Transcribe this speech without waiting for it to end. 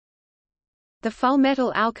The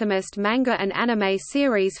Fullmetal Alchemist manga and anime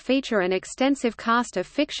series feature an extensive cast of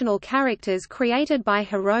fictional characters created by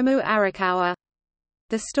Hiromu Arakawa.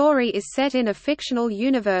 The story is set in a fictional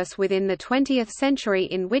universe within the 20th century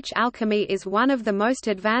in which alchemy is one of the most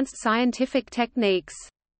advanced scientific techniques.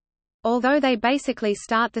 Although they basically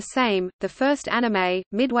start the same, the first anime,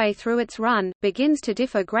 midway through its run, begins to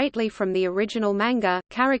differ greatly from the original manga.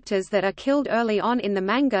 Characters that are killed early on in the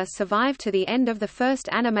manga survive to the end of the first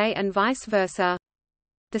anime and vice versa.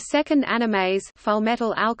 The second anime's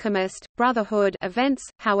Fullmetal Alchemist, Brotherhood events,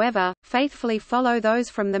 however, faithfully follow those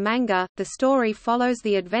from the manga. The story follows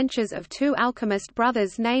the adventures of two alchemist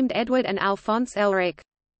brothers named Edward and Alphonse Elric.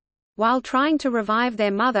 While trying to revive their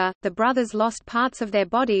mother, the brothers lost parts of their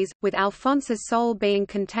bodies, with Alphonse's soul being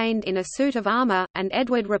contained in a suit of armor, and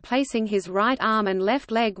Edward replacing his right arm and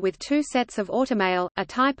left leg with two sets of automail, a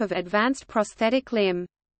type of advanced prosthetic limb.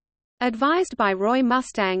 Advised by Roy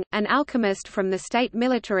Mustang, an alchemist from the state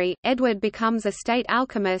military, Edward becomes a state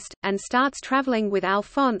alchemist, and starts traveling with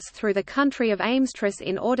Alphonse through the country of Amstress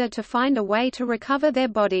in order to find a way to recover their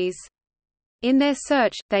bodies. In their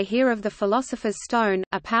search, they hear of the Philosopher's Stone,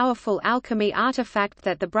 a powerful alchemy artifact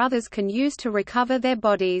that the brothers can use to recover their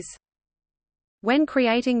bodies. When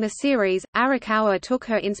creating the series, Arakawa took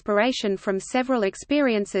her inspiration from several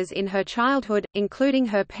experiences in her childhood, including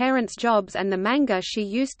her parents' jobs and the manga she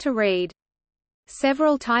used to read.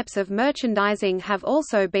 Several types of merchandising have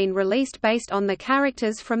also been released based on the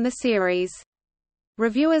characters from the series.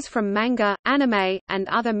 Reviewers from manga, anime, and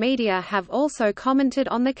other media have also commented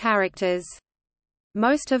on the characters.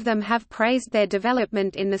 Most of them have praised their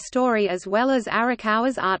development in the story as well as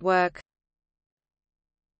Arakawa's artwork.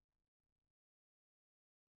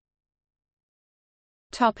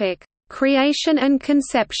 Topic: Creation and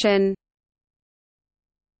conception.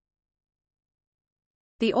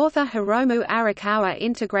 The author Hiromu Arakawa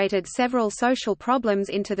integrated several social problems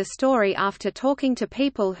into the story after talking to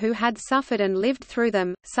people who had suffered and lived through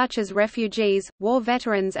them, such as refugees, war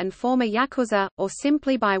veterans and former yakuza, or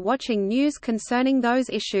simply by watching news concerning those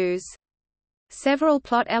issues. Several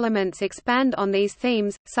plot elements expand on these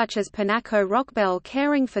themes, such as Pinako Rockbell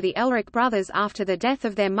caring for the Elric brothers after the death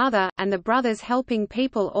of their mother, and the brothers helping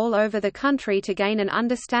people all over the country to gain an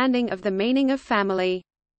understanding of the meaning of family.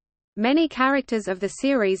 Many characters of the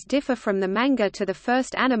series differ from the manga to the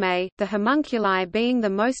first anime, the Homunculi being the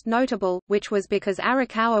most notable, which was because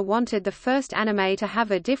Arakawa wanted the first anime to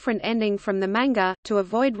have a different ending from the manga, to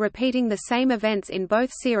avoid repeating the same events in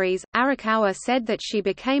both series. Arakawa said that she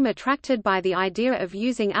became attracted by the idea of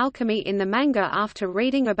using alchemy in the manga after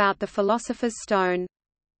reading about the Philosopher's Stone.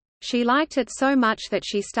 She liked it so much that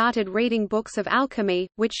she started reading books of alchemy,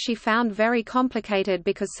 which she found very complicated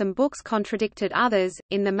because some books contradicted others.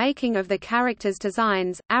 In the making of the characters'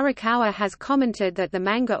 designs, Arakawa has commented that the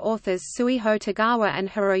manga authors Suiho Tagawa and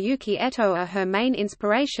Hiroyuki Eto are her main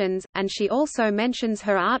inspirations, and she also mentions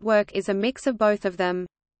her artwork is a mix of both of them.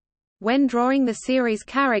 When drawing the series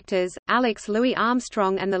characters, Alex Louis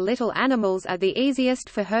Armstrong and the little animals are the easiest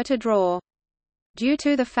for her to draw. Due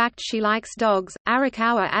to the fact she likes dogs,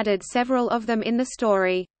 Arakawa added several of them in the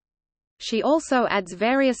story. She also adds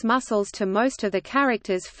various muscles to most of the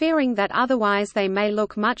characters, fearing that otherwise they may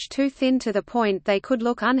look much too thin to the point they could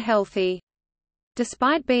look unhealthy.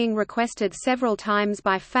 Despite being requested several times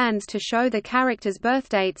by fans to show the characters'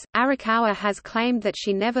 birthdates, Arakawa has claimed that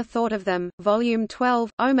she never thought of them. Volume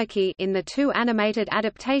 12, Omaki. In the two animated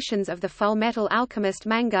adaptations of the Fullmetal Alchemist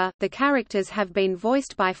manga, the characters have been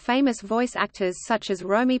voiced by famous voice actors such as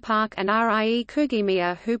Romy Park and Rie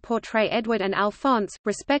Kugimiya, who portray Edward and Alphonse,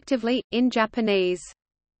 respectively, in Japanese.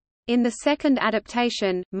 In the second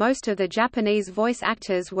adaptation, most of the Japanese voice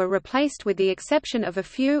actors were replaced with the exception of a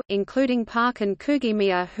few, including Park and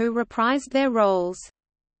Kugimiya, who reprised their roles.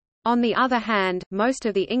 On the other hand, most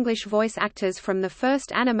of the English voice actors from the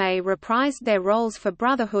first anime reprised their roles for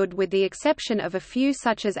Brotherhood with the exception of a few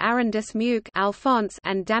such as Arundus Muke Alphonse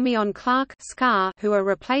and Damion Clark Scar, who are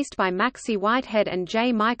replaced by Maxie Whitehead and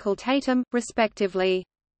J. Michael Tatum, respectively.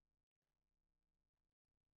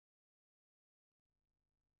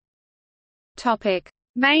 Topic: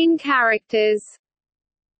 Main characters.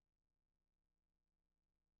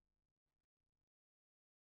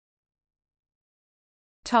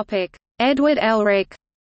 Topic: Edward Elric.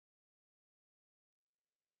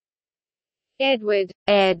 Edward,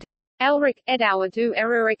 Ed. Elric, Edawadu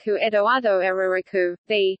Eruriku Eduardo Eruriku,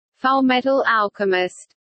 the Fullmetal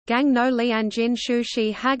Alchemist. Gang no Lianjin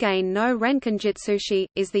Shushi Hagain no Renkanjitsushi,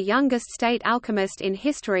 is the youngest state alchemist in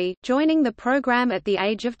history, joining the program at the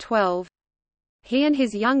age of 12. He and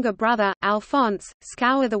his younger brother, Alphonse,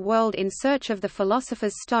 scour the world in search of the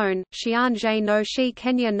Philosopher's Stone, Xianzhe no Shi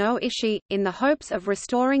Kenya no Ishi, in the hopes of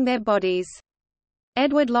restoring their bodies.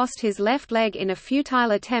 Edward lost his left leg in a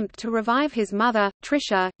futile attempt to revive his mother,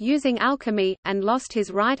 Tricia, using alchemy, and lost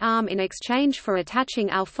his right arm in exchange for attaching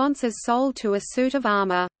Alphonse's soul to a suit of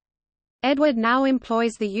armor. Edward now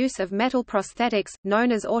employs the use of metal prosthetics,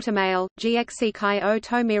 known as automail, Gxikai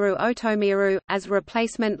Otomiru, as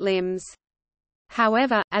replacement limbs.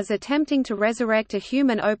 However, as attempting to resurrect a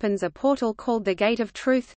human opens a portal called the Gate of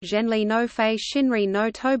Truth, Zhenli no Fei Shinri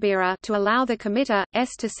no Tobira, to allow the committer,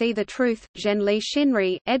 to see the truth, Zhenli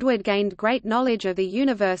Shinri, Edward gained great knowledge of the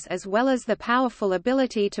universe as well as the powerful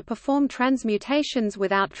ability to perform transmutations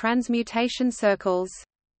without transmutation circles.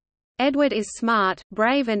 Edward is smart,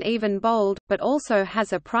 brave and even bold, but also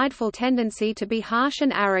has a prideful tendency to be harsh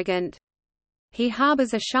and arrogant. He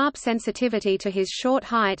harbors a sharp sensitivity to his short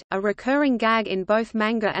height. A recurring gag in both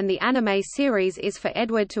manga and the anime series is for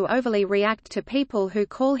Edward to overly react to people who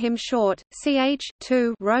call him short.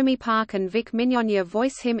 Romy Park and Vic Mignogna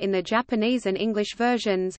voice him in the Japanese and English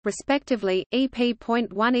versions, respectively.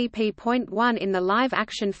 EP.1 in the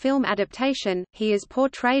live-action film adaptation, he is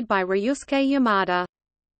portrayed by Ryusuke Yamada.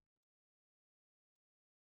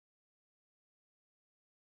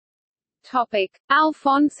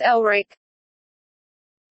 Alphonse Elric.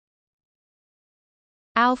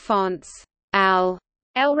 Alphonse Elric,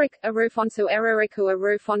 Arufonso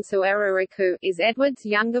Eruriku, is Edward's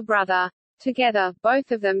younger brother. Together,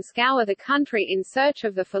 both of them scour the country in search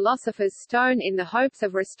of the Philosopher's Stone in the hopes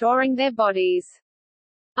of restoring their bodies.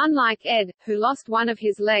 Unlike Ed, who lost one of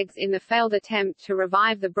his legs in the failed attempt to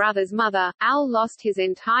revive the brother's mother, Al lost his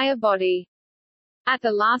entire body. At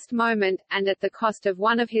the last moment, and at the cost of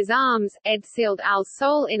one of his arms, Ed sealed Al's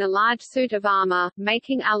soul in a large suit of armor,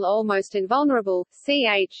 making Al almost invulnerable.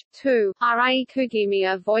 Rai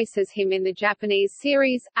Kugimiya voices him in the Japanese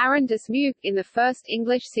series, Aaron Dismuke in the first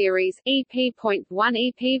English series, EP.1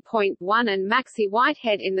 and Maxie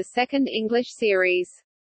Whitehead in the second English series.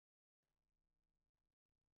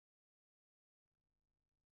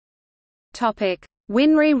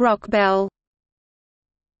 Winry Rockbell.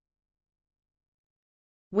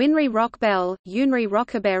 Winry Rockbell,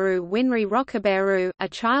 Winry Rockbell, a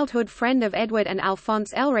childhood friend of Edward and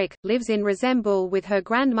Alphonse Elric, lives in Rezembul with her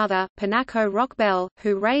grandmother, Pinako Rockbell,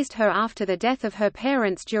 who raised her after the death of her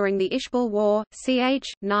parents during the Ishbal War. Ch.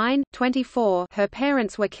 9:24. Her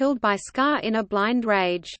parents were killed by Scar in a blind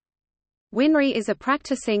rage. Winry is a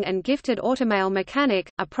practicing and gifted automail mechanic,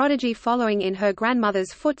 a prodigy following in her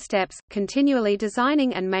grandmother's footsteps, continually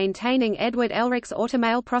designing and maintaining Edward Elric's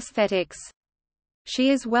automail prosthetics.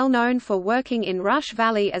 She is well known for working in Rush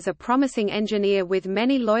Valley as a promising engineer with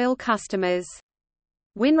many loyal customers.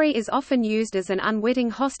 Winry is often used as an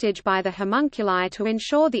unwitting hostage by the Homunculi to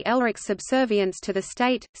ensure the Elric's subservience to the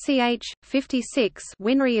state. Ch. 56.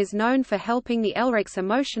 Winry is known for helping the Elrics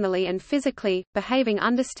emotionally and physically, behaving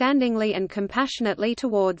understandingly and compassionately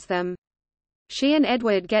towards them. She and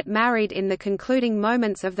Edward get married in the concluding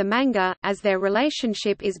moments of the manga, as their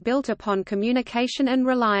relationship is built upon communication and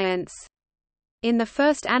reliance. In the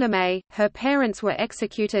first anime, her parents were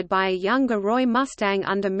executed by a younger Roy Mustang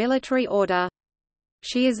under military order.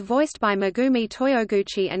 She is voiced by Megumi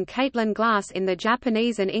Toyoguchi and Caitlin Glass in the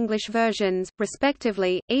Japanese and English versions,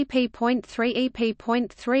 respectively.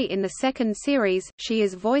 EP.3 in the second series, she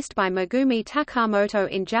is voiced by Megumi Takamoto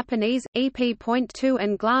in Japanese, EP.2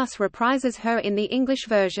 and Glass reprises her in the English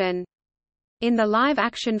version. In the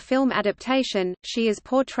live-action film adaptation, she is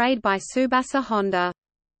portrayed by Tsubasa Honda.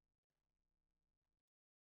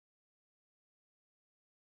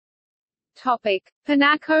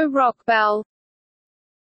 Pinako Rockbell.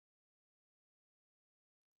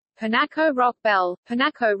 Pinako Rockbell,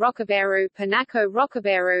 Pinako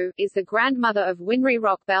Rockbell, is the grandmother of Winry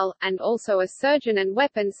Rockbell, and also a surgeon and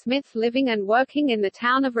weaponsmith living and working in the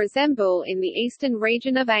town of Rezembul in the eastern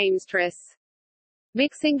region of Amstris.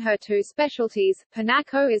 Mixing her two specialties,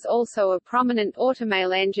 Pinako is also a prominent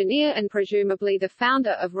automail engineer and presumably the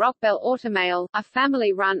founder of Rockbell Automail, a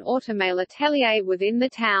family-run automail atelier within the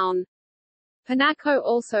town. Pinako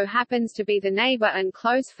also happens to be the neighbor and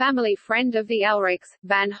close family friend of the Elrics,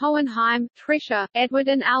 Van Hohenheim, Tricia, Edward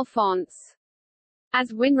and Alphonse.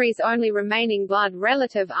 As Winry's only remaining blood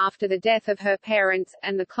relative after the death of her parents,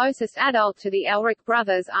 and the closest adult to the Elric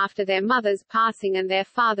brothers after their mother's passing and their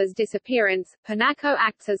father's disappearance, Pinako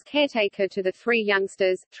acts as caretaker to the three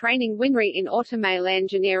youngsters, training Winry in automail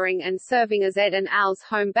engineering and serving as Ed and Al's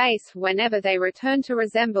home base whenever they return to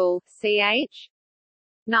Rezembul. Ch.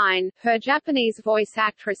 9. Her Japanese voice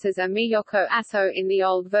actresses are Miyoko Aso in the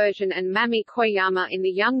old version and Mami Koyama in the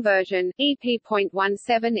young version,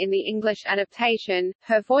 EP.17 in the English adaptation.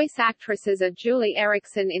 Her voice actresses are Julie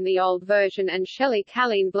Erickson in the old version and Shelley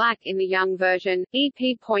Colleen Black in the young version,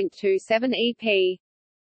 EP.27 EP.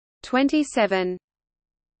 27.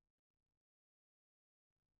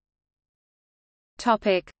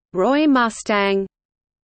 Roy Mustang.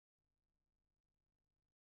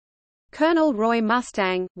 Colonel Roy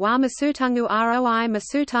Mustang, Wa Masutungu Roi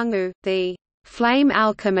Masutungu, the Flame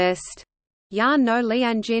Alchemist, Ya no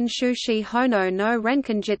Lianjin Shushi Hono no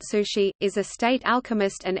Renkinjitsushi, is a state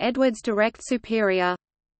alchemist and Edward's direct superior.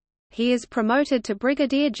 He is promoted to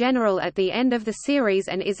brigadier general at the end of the series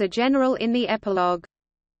and is a general in the epilogue.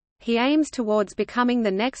 He aims towards becoming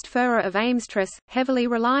the next Führer of Amstress, heavily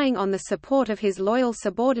relying on the support of his loyal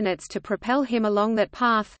subordinates to propel him along that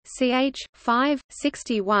path. Ch.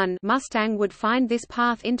 5:61 Mustang would find this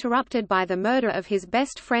path interrupted by the murder of his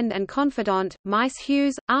best friend and confidant, Maes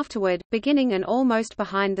Hughes, afterward, beginning an almost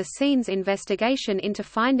behind-the-scenes investigation into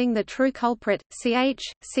finding the true culprit. Ch.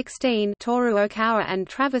 16 Toru Okawa and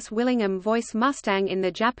Travis Willingham voice Mustang in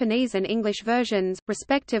the Japanese and English versions,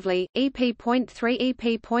 respectively, EP.3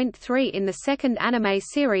 EP.3 in the second anime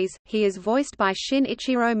series. He is voiced by Shin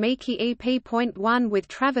Ichiro Miki EP.1 with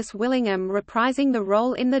Travis Willingham reprising the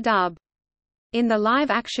role in the dub. In the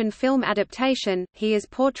live-action film adaptation, he is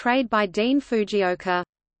portrayed by Dean Fujioka.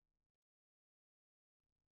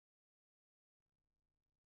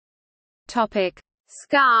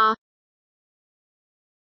 Scar.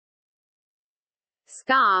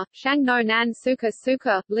 Scar, Shang no Nan Suka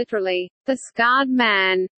Suka, literally, the Scarred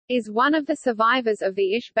Man, is one of the survivors of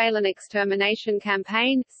the Ishbalan extermination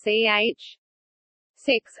campaign, ch.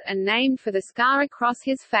 6, and named for the scar across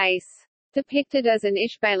his face. Depicted as an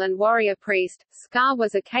Ishbalan warrior priest, Scar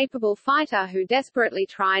was a capable fighter who desperately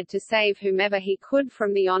tried to save whomever he could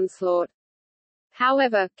from the onslaught.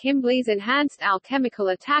 However, Kimblee's enhanced alchemical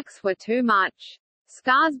attacks were too much.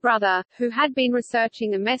 Scar's brother, who had been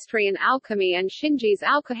researching Amestrian alchemy and Shinji's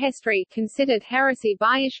alchemy, considered heresy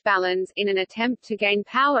by Ishbalans, in an attempt to gain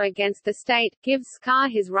power against the state, gives Scar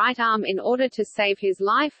his right arm in order to save his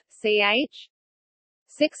life. Ch.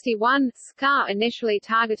 61 Scar initially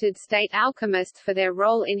targeted state alchemists for their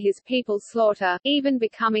role in his people's slaughter, even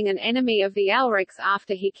becoming an enemy of the Elrics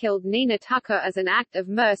after he killed Nina Tucker as an act of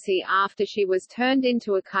mercy after she was turned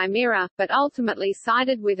into a chimera, but ultimately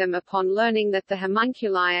sided with them upon learning that the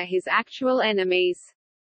homunculi are his actual enemies.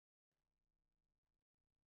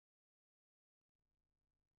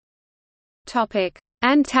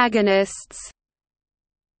 Antagonists.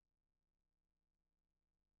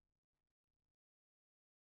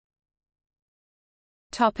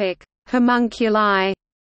 Homunculi.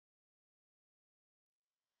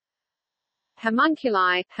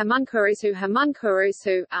 Homunculi,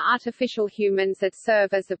 homuncurusu, are artificial humans that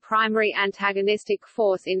serve as the primary antagonistic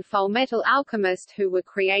force in Fullmetal Alchemist, who were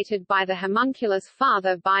created by the homunculus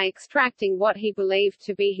father by extracting what he believed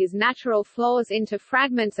to be his natural flaws into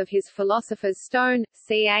fragments of his philosopher's stone.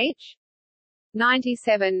 Ch.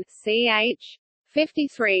 97, ch.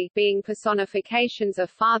 53, being personifications of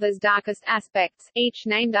Father's darkest aspects, each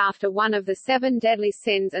named after one of the 7 deadly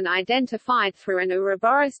sins and identified through an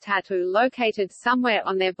Ouroboros tattoo located somewhere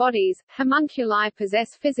on their bodies. Homunculi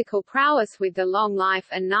possess physical prowess with the long life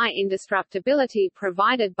and nigh indestructibility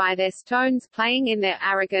provided by their stones, playing in their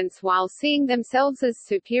arrogance while seeing themselves as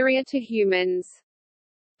superior to humans.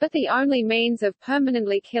 But the only means of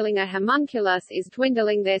permanently killing a homunculus is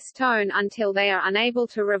dwindling their stone until they are unable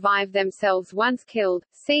to revive themselves once killed.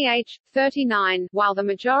 Ch. 39 While the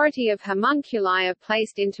majority of homunculi are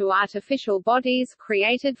placed into artificial bodies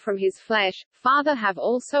created from his flesh, Father have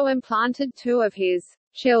also implanted 2 of his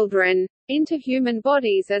children into human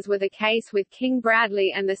bodies, as were the case with King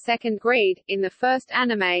Bradley and the Second Greed. In the first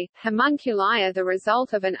anime, homunculi are the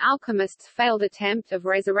result of an alchemist's failed attempt of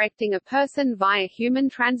resurrecting a person via human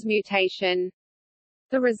transmutation.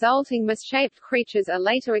 The resulting misshaped creatures are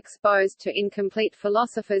later exposed to incomplete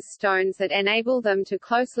philosopher's stones that enable them to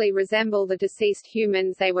closely resemble the deceased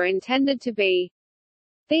humans they were intended to be.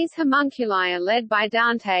 These homunculi are led by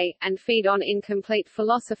Dante, and feed on incomplete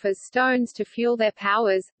philosopher's stones to fuel their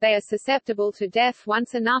powers. They are susceptible to death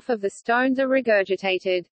once enough of the stones are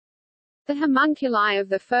regurgitated. The homunculi of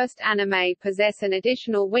the first anime possess an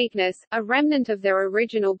additional weakness, a remnant of their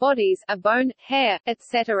original bodies, a bone, hair,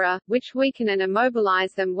 etc., which weaken and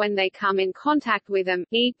immobilize them when they come in contact with them.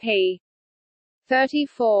 EP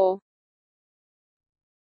 34.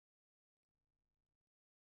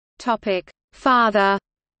 Father.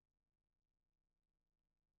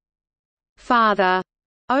 Father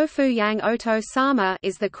Ofuyang Oto-sama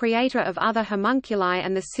is the creator of other homunculi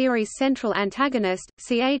and the series' central antagonist,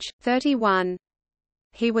 ch. 31.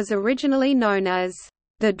 He was originally known as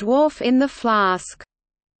the Dwarf in the Flask.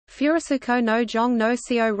 Furusuko no Jong no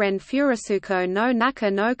Seo Ren Furusuko no Naka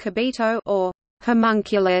no Kibito, or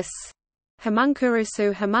homunculus.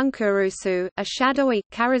 Homuncurusu, a shadowy,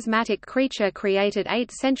 charismatic creature created 8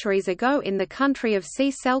 centuries ago in the country of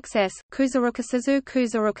Selxes,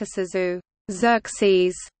 Kuzarukasazu.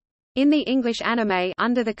 Xerxes in the English anime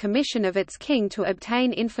under the commission of its king to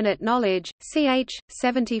obtain infinite knowledge. Ch.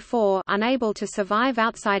 74. Unable to survive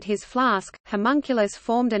outside his flask, Homunculus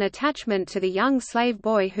formed an attachment to the young slave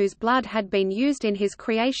boy whose blood had been used in his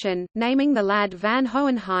creation, naming the lad Van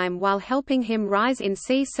Hohenheim while helping him rise in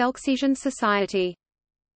Selxian society.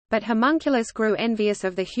 But Homunculus grew envious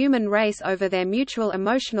of the human race over their mutual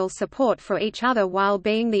emotional support for each other while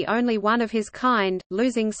being the only one of his kind,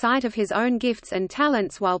 losing sight of his own gifts and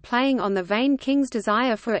talents while playing on the vain king's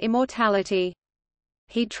desire for immortality.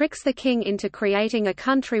 He tricks the king into creating a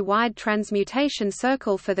country-wide transmutation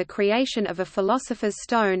circle for the creation of a philosopher's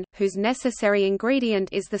stone, whose necessary ingredient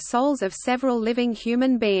is the souls of several living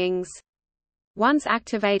human beings. Once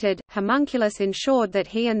activated, Homunculus ensured that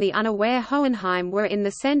he and the unaware Hohenheim were in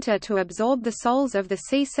the center to absorb the souls of the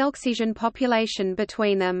Selxian population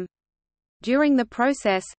between them. During the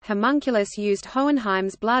process, Homunculus used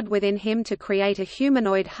Hohenheim's blood within him to create a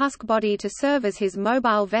humanoid husk body to serve as his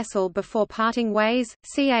mobile vessel before parting ways.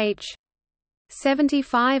 Ch.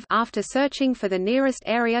 75. After searching for the nearest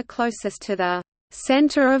area closest to the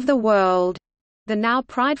center of the world, the now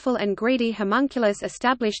prideful and greedy Homunculus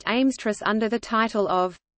established Amstress under the title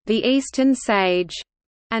of the Eastern Sage,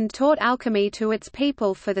 and taught alchemy to its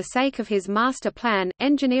people for the sake of his master plan,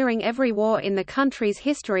 engineering every war in the country's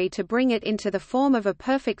history to bring it into the form of a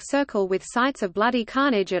perfect circle with sites of bloody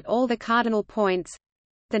carnage at all the cardinal points,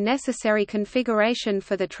 the necessary configuration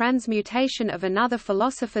for the transmutation of another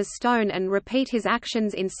philosopher's stone, and repeat his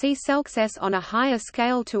actions in Selxes on a higher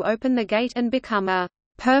scale to open the gate and become a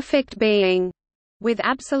perfect being with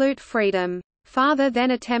absolute freedom. Father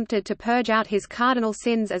then attempted to purge out his cardinal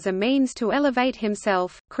sins as a means to elevate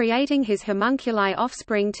himself, creating his homunculi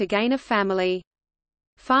offspring to gain a family.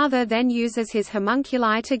 Father then uses his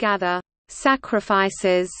homunculi to gather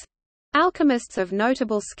sacrifices, alchemists of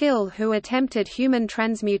notable skill who attempted human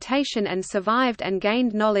transmutation and survived and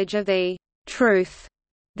gained knowledge of the truth.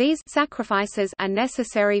 These sacrifices are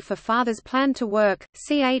necessary for Father's plan to work.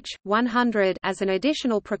 Ch. 100. As an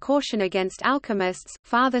additional precaution against alchemists,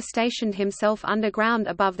 Father stationed himself underground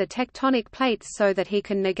above the tectonic plates so that he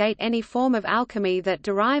can negate any form of alchemy that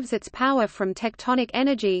derives its power from tectonic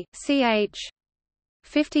energy. Ch.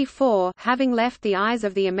 54. Having left the eyes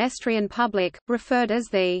of the Amestrian public, referred as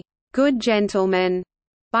the good gentleman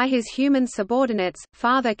by his human subordinates,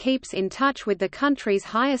 Father keeps in touch with the country's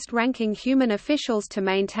highest-ranking human officials to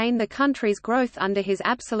maintain the country's growth under his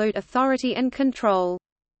absolute authority and control.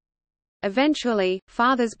 Eventually,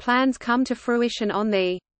 Father's plans come to fruition on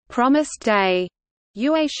the promised day,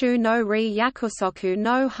 Ueshu no Ri Yakusoku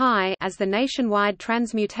no Hai, as the nationwide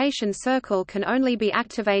transmutation circle can only be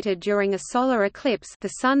activated during a solar eclipse.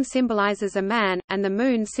 The sun symbolizes a man, and the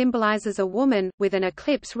moon symbolizes a woman, with an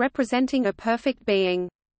eclipse representing a perfect being.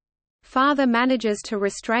 Father manages to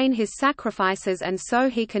restrain his sacrifices and so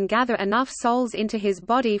he can gather enough souls into his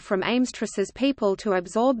body from Amstress's people to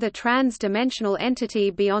absorb the trans-dimensional entity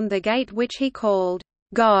beyond the gate which he called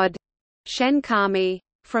God, Shenkami.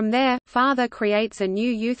 From there, Father creates a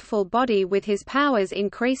new youthful body with his powers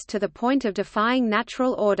increased to the point of defying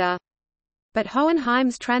natural order. But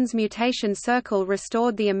Hohenheim's transmutation circle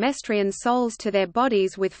restored the Amestrian souls to their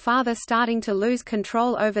bodies, with Father starting to lose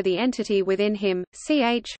control over the entity within him.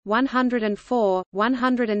 Ch. 104,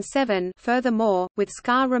 107. Furthermore, with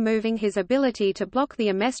Scar removing his ability to block the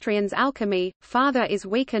Amestrian's alchemy, Father is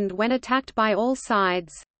weakened when attacked by all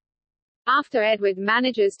sides. After Edward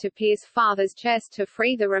manages to pierce Father's chest to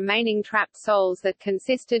free the remaining trapped souls that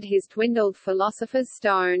consisted his dwindled philosopher's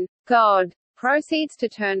stone, God proceeds to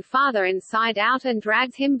turn Father inside out and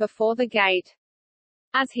drags him before the gate.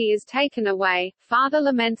 As he is taken away, Father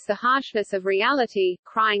laments the harshness of reality,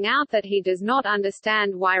 crying out that he does not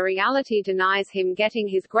understand why reality denies him getting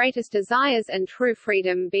his greatest desires and true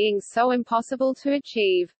freedom, being so impossible to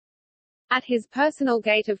achieve. At his personal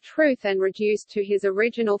gate of truth and reduced to his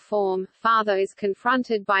original form, Father is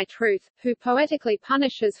confronted by Truth, who poetically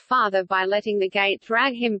punishes Father by letting the gate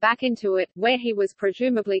drag him back into it, where he was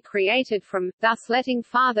presumably created from, thus letting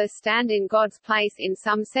Father stand in God's place in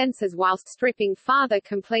some senses whilst stripping Father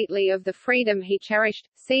completely of the freedom he cherished.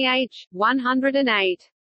 Ch. 108.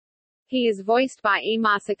 He is voiced by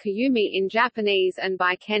Imasa Koyumi in Japanese and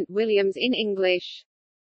by Kent Williams in English.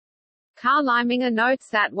 Carl Leiminger notes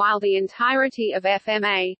that while the entirety of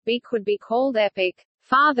FMA.B could be called epic,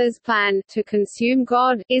 Father's plan, to consume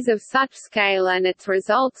God, is of such scale and its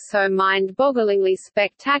results so mind-bogglingly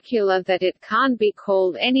spectacular that it can't be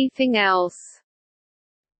called anything else.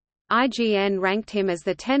 IGN ranked him as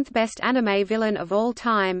the 10th best anime villain of all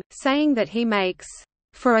time, saying that he makes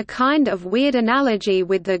for a kind of weird analogy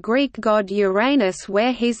with the Greek god Uranus,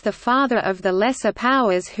 where he's the father of the lesser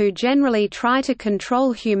powers who generally try to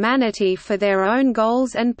control humanity for their own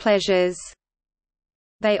goals and pleasures.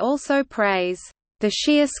 They also praise the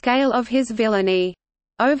sheer scale of his villainy.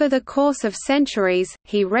 Over the course of centuries,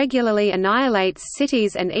 he regularly annihilates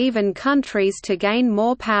cities and even countries to gain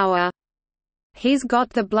more power. He's got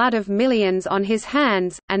the blood of millions on his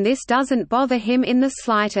hands, and this doesn't bother him in the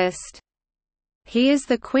slightest. He is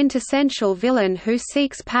the quintessential villain who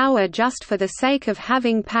seeks power just for the sake of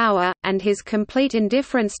having power, and his complete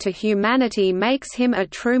indifference to humanity makes him a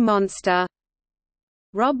true monster.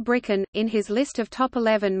 Rob Bricken, in his list of top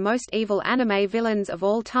 11 most evil anime villains of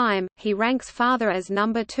all time, he ranks Father as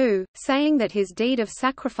number 2, saying that his deed of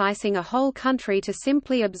sacrificing a whole country to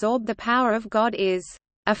simply absorb the power of God is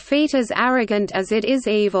a feat as arrogant as it is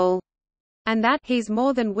evil, and that he's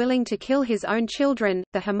more than willing to kill his own children,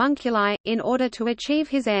 the homunculi, in order to achieve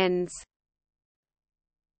his ends.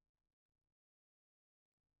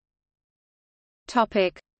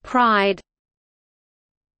 Pride.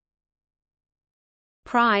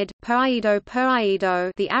 Pride,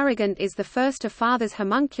 Paido, the arrogant is the first of Father's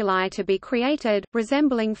homunculi to be created,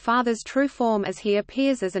 resembling Father's true form as he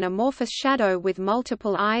appears as an amorphous shadow with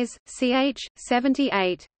multiple eyes, ch.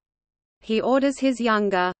 78. He orders his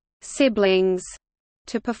younger siblings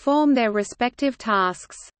to perform their respective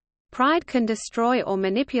tasks. Pride can destroy or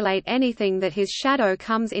manipulate anything that his shadow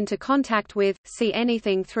comes into contact with, see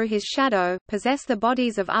anything through his shadow, possess the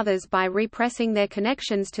bodies of others by repressing their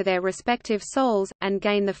connections to their respective souls, and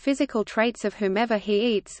gain the physical traits of whomever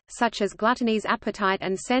he eats, such as gluttony's appetite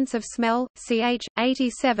and sense of smell. Ch.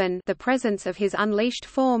 87. The presence of his unleashed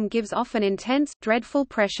form gives off an intense, dreadful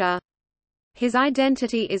pressure. His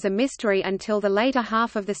identity is a mystery until the later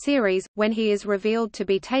half of the series, when he is revealed to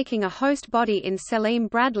be taking a host body in Selim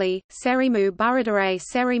Bradley, Serimu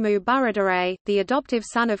Buradere, the adoptive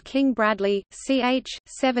son of King Bradley. Ch.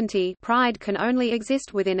 70. Pride can only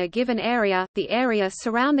exist within a given area, the area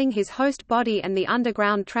surrounding his host body and the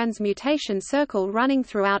underground transmutation circle running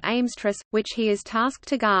throughout Amstress, which he is tasked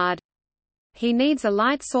to guard. He needs a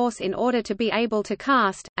light source in order to be able to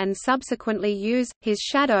cast, and subsequently use, his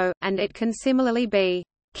shadow, and it can similarly be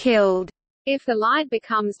killed if the light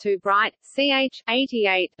becomes too bright. Ch.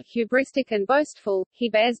 88. Hubristic and boastful, he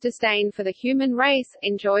bears disdain for the human race,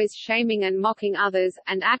 enjoys shaming and mocking others,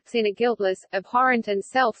 and acts in a guiltless, abhorrent and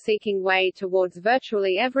self-seeking way towards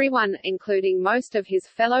virtually everyone, including most of his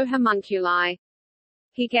fellow homunculi.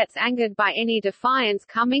 He gets angered by any defiance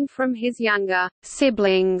coming from his younger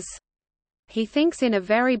siblings. He thinks in a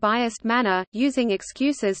very biased manner, using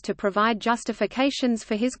excuses to provide justifications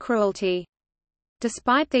for his cruelty.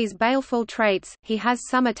 Despite these baleful traits, he has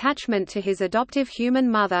some attachment to his adoptive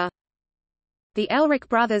human mother. The Elric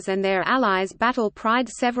brothers and their allies battle Pride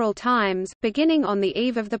several times, beginning on the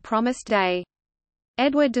eve of the Promised Day.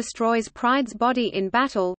 Edward destroys Pride's body in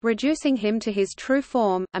battle, reducing him to his true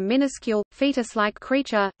form, a minuscule, fetus-like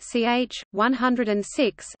creature. Ch.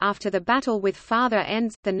 106. After the battle with Father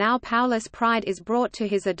ends, the now powerless Pride is brought to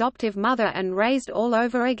his adoptive mother and raised all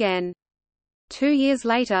over again. 2 years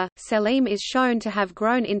later, Selim is shown to have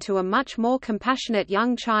grown into a much more compassionate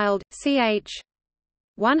young child. Ch.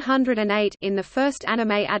 108. In the first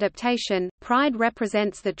anime adaptation, Pride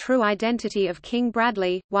represents the true identity of King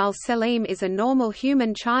Bradley, while Selim is a normal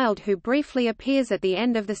human child who briefly appears at the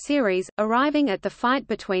end of the series, arriving at the fight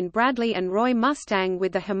between Bradley and Roy Mustang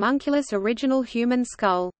with the homunculus original human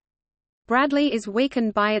skull. Bradley is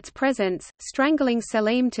weakened by its presence, strangling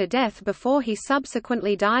Selim to death before he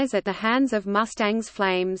subsequently dies at the hands of Mustang's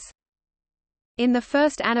flames. In the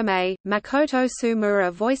first anime, Makoto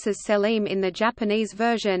Sumura voices Selim in the Japanese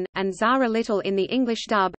version, and Zara Little in the English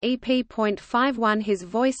dub. EP.51 His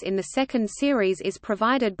voice in the second series is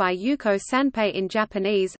provided by Yuko Sanpei in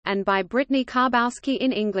Japanese, and by Brittany Karbowski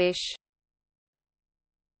in English.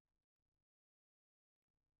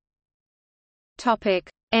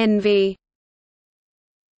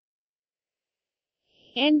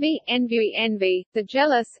 Envy. Envy, the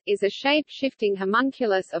jealous, is a shape-shifting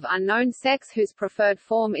homunculus of unknown sex whose preferred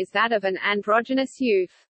form is that of an androgynous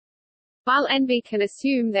youth. While envy can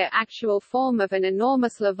assume their actual form of an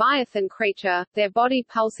enormous leviathan creature, their body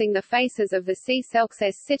pulsing the faces of the sea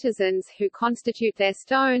Selkses citizens who constitute their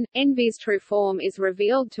stone, envy's true form is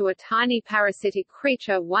revealed to a tiny parasitic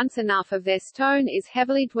creature once enough of their stone is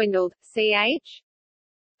heavily dwindled. Ch.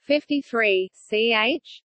 53,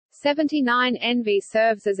 ch. 79. Envy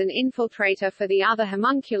serves as an infiltrator for the other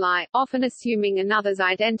homunculi, often assuming another's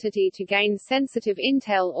identity to gain sensitive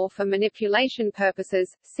intel or for manipulation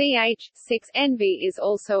purposes. Ch. 6. Envy is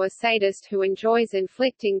also a sadist who enjoys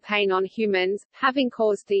inflicting pain on humans, having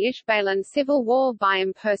caused the Ishbalan civil war by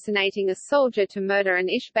impersonating a soldier to murder an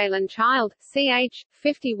Ishbalan child. Ch.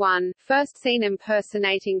 51. First seen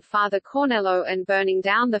impersonating Father Cornello and burning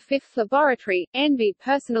down the fifth laboratory. Envy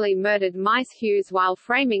personally murdered Maes Hughes while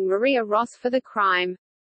framing Maria Ross for the crime.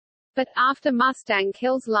 But after Mustang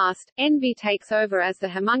kills Lust, Envy takes over as the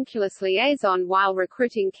homunculus liaison while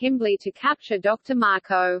recruiting Kimblee to capture Dr.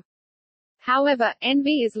 Marcoh. However,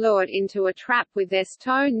 Envy is lured into a trap with their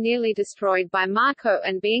stone nearly destroyed by Marcoh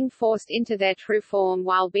and being forced into their true form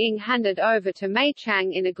while being handed over to May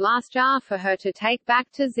Chang in a glass jar for her to take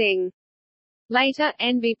back to Xing. Later,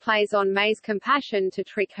 Envy plays on May's compassion to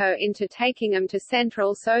trick her into taking them to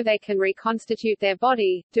Central so they can reconstitute their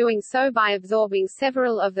body, doing so by absorbing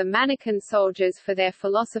several of the mannequin soldiers for their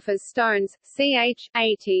Philosopher's Stones. Ch.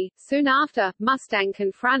 80. Soon after, Mustang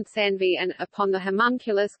confronts Envy and, upon the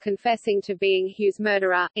homunculus confessing to being Hughes'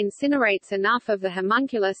 murderer, incinerates enough of the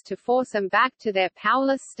homunculus to force them back to their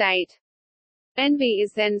powerless state. Envy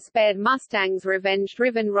is then spared Mustang's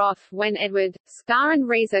revenge-driven wrath when Edward, Scar and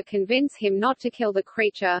Riza convince him not to kill the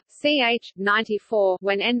creature. Ch. 94.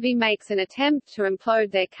 When Envy makes an attempt to implode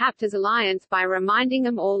their captors' alliance by reminding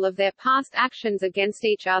them all of their past actions against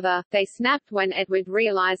each other, they snapped when Edward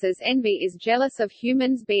realizes Envy is jealous of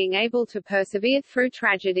humans being able to persevere through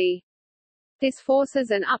tragedy. This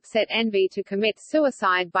forces an upset Envy to commit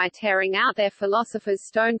suicide by tearing out their Philosopher's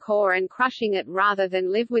Stone core and crushing it rather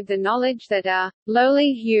than live with the knowledge that a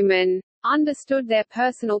lowly human understood their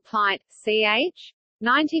personal plight. Ch.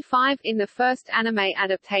 95. In the first anime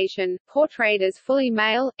adaptation, portrayed as fully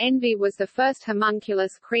male, Envy was the first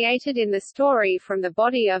homunculus created in the story from the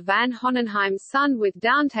body of Van Hohenheim's son with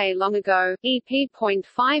Dante long ago.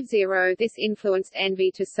 EP.50. This influenced Envy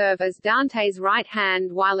to serve as Dante's right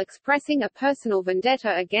hand while expressing a personal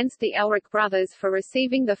vendetta against the Elric brothers for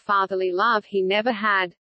receiving the fatherly love he never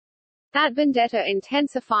had. That vendetta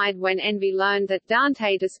intensified when Envy learned that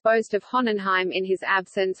Dante disposed of Hohenheim in his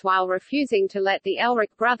absence while refusing to let the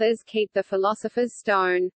Elric brothers keep the Philosopher's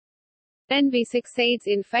Stone. Envy succeeds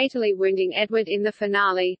in fatally wounding Edward in the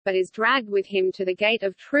finale, but is dragged with him to the Gate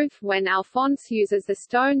of Truth when Alphonse uses the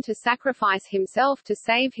stone to sacrifice himself to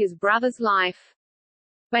save his brother's life.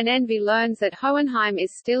 When Envy learns that Hohenheim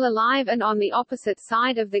is still alive and on the opposite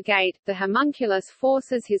side of the gate, the homunculus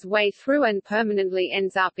forces his way through and permanently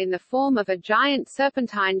ends up in the form of a giant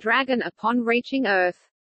serpentine dragon upon reaching Earth.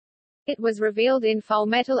 It was revealed in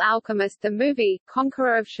Fullmetal Alchemist the movie,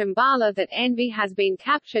 Conqueror of Shambhala, that Envy has been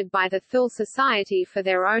captured by the Thule Society for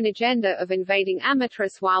their own agenda of invading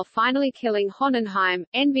Amatris while finally killing Hohenheim.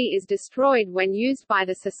 Envy is destroyed when used by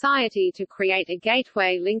the Society to create a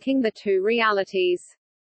gateway linking the two realities.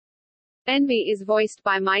 Envy is voiced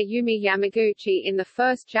by Mayumi Yamaguchi in the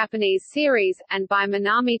first Japanese series, and by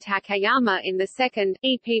Manami Takayama in the second.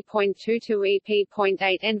 EP.22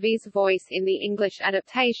 EP.8 Envy's voice in the English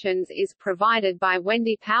adaptations is provided by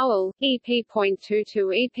Wendy Powell.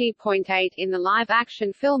 EP.22 EP.8 In the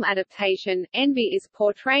live-action film adaptation, Envy is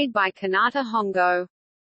portrayed by Kanata Hongo.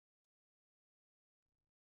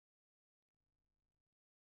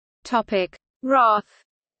 Topic: Wrath.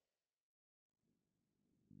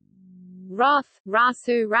 Wrath,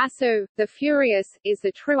 Rasu, the Furious, is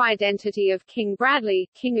the true identity of King Bradley,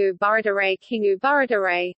 Kingu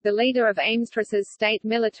Buradere, the leader of Amstras's state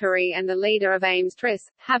military and the leader of Amstras,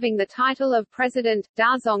 having the title of President,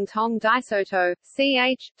 Dazongtong Daisoto,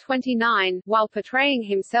 ch. 29. While portraying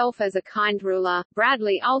himself as a kind ruler,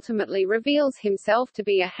 Bradley ultimately reveals himself to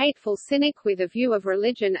be a hateful cynic with a view of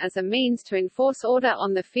religion as a means to enforce order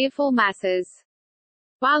on the fearful masses.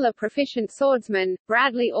 While a proficient swordsman,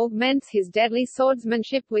 Bradley augments his deadly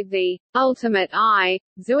swordsmanship with the ultimate eye,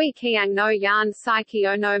 Zui Kiang no Yan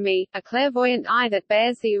Saikyo no Mi, a clairvoyant eye that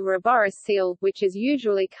bears the Ouroboros seal, which is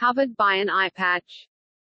usually covered by an eye patch.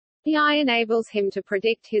 The eye enables him to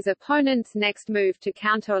predict his opponent's next move to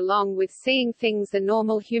counter, along with seeing things the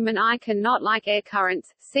normal human eye cannot, like air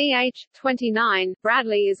currents. Ch. 29.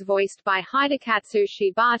 Bradley is voiced by Hidekatsu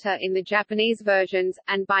Shibata in the Japanese versions,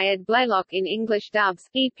 and by Ed Blaylock in English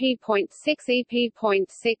dubs. EP.6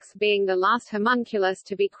 EP.6 being the last homunculus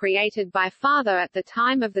to be created by Father at the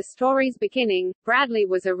time of the story's beginning, Bradley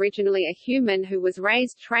was originally a human who was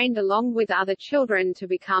trained along with other children to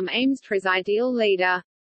become Amstra's ideal leader.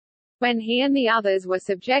 When he and the others were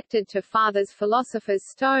subjected to Father's Philosopher's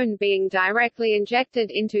Stone being directly injected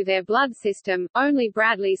into their blood system, only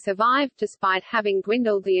Bradley survived despite having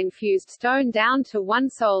dwindled the infused stone down to one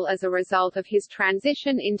soul as a result of his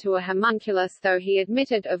transition into a homunculus, though he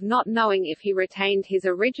admitted of not knowing if he retained his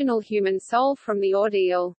original human soul from the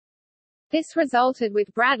ordeal. This resulted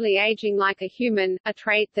with Bradley aging like a human, a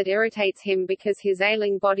trait that irritates him because his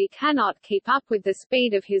ailing body cannot keep up with the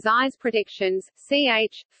speed of his eye's predictions.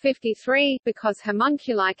 Ch. 53. Because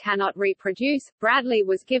homunculi cannot reproduce, Bradley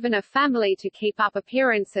was given a family to keep up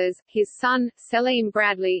appearances, his son, Selim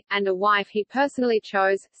Bradley, and a wife he personally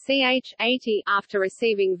chose. Ch. 80. After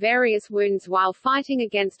receiving various wounds while fighting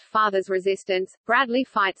against Father's resistance, Bradley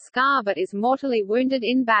fights Scar but is mortally wounded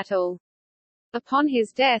in battle. Upon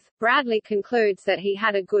his death, Bradley concludes that he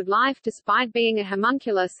had a good life despite being a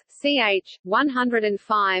homunculus. Ch.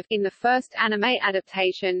 105. In the first anime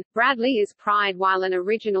adaptation, Bradley is Pride while an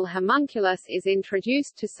original homunculus is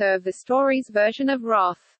introduced to serve the story's version of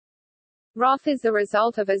Wrath. Wrath is the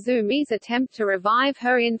result of Izumi's attempt to revive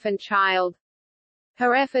her infant child.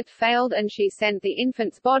 Her effort failed and she sent the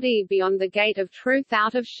infant's body beyond the gate of truth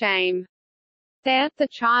out of shame. There, the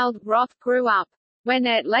child, Wrath, grew up. When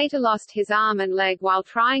Ed later lost his arm and leg while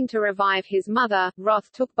trying to revive his mother,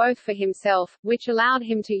 Wrath took both for himself, which allowed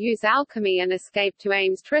him to use alchemy and escape to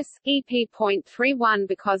Amstress. EP.31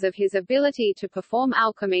 Because of his ability to perform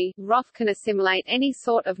alchemy, Wrath can assimilate any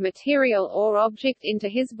sort of material or object into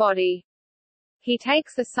his body. He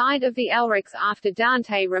takes the side of the Elrics after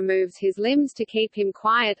Dante removes his limbs to keep him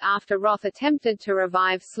quiet after Wrath attempted to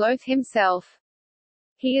revive Sloth himself.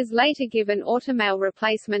 He is later given automail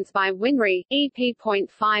replacements by Winry.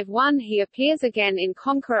 EP.51 He appears again in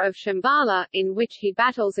Conqueror of Shambhala, in which he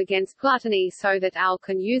battles against Gluttony so that Al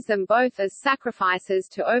can use them both as sacrifices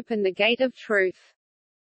to open the Gate of Truth.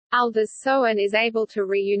 Alder's Soen is able to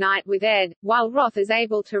reunite with Ed, while Wrath is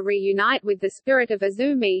able to reunite with the spirit of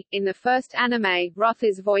Izumi. In the first anime, Wrath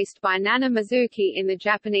is voiced by Nana Mizuki in the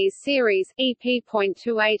Japanese series,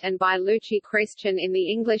 EP.28 and by Lucci Christian in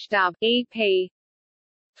the English dub, EP.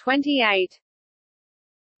 28.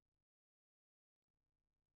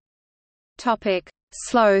 Topic: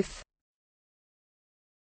 Sloth.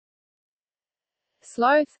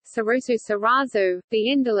 Sloth, Sarusu Sarazu,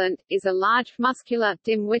 the indolent, is a large, muscular,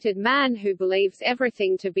 dim-witted man who believes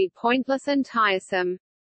everything to be pointless and tiresome.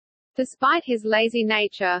 Despite his lazy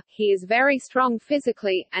nature, he is very strong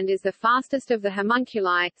physically, and is the fastest of the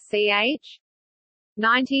homunculi. Ch.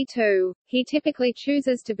 92. He typically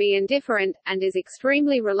chooses to be indifferent, and is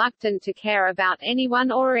extremely reluctant to care about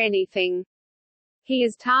anyone or anything. He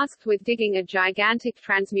is tasked with digging a gigantic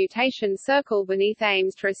transmutation circle beneath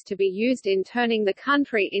Amstress to be used in turning the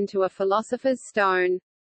country into a philosopher's stone.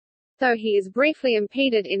 Though he is briefly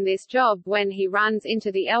impeded in this job when he runs into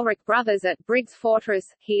the Elric brothers at Briggs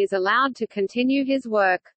Fortress, he is allowed to continue his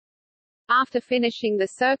work. After finishing the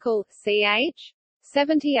circle, Ch.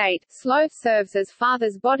 78, Sloth serves as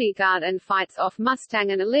Father's bodyguard and fights off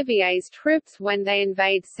Mustang and Olivier's troops when they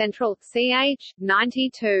invade Central. Ch.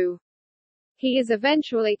 92. He is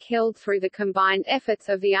eventually killed through the combined efforts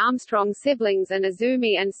of the Armstrong siblings and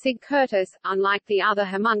Izumi and Sig Curtis. Unlike the other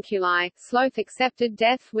homunculi, Sloth accepted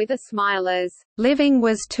death with a smile as, "Living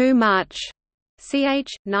was too much."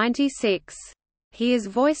 Ch. 96. He is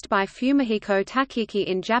voiced by Fumihiko Takiki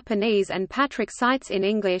in Japanese and Patrick Seitz in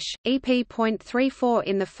English. EP.34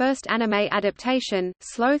 In the first anime adaptation,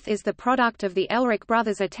 Sloth is the product of the Elric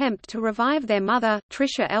brothers' attempt to revive their mother,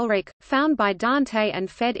 Tricia Elric, found by Dante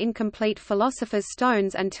and fed incomplete Philosopher's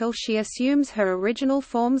Stones until she assumes her original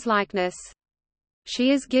form's likeness.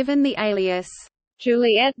 She is given the alias,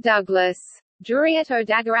 Juliette Douglas. Jurietto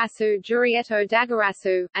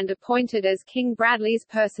Dagarasu, and appointed as King Bradley's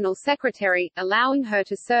personal secretary, allowing her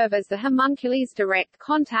to serve as the homunculi's direct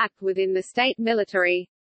contact within the state military.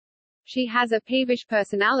 She has a peevish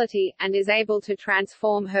personality, and is able to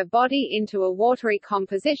transform her body into a watery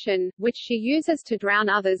composition, which she uses to drown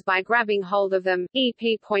others by grabbing hold of them.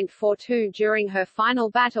 EP.42 During her final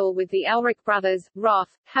battle with the Elric brothers,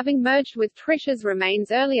 Wrath, having merged with Tricia's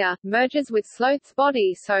remains earlier, merges with Sloth's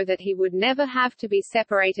body so that he would never have to be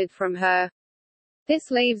separated from her. This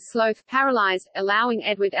leaves Sloth paralyzed, allowing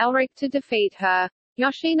Edward Elric to defeat her.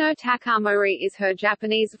 Yoshino Takamori is her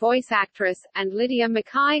Japanese voice actress, and Lydia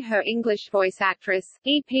Mackay her English voice actress.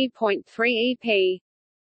 EP.3 EP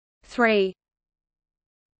 3.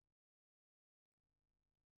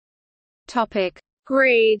 Topic: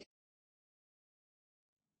 Greed.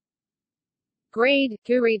 Greed,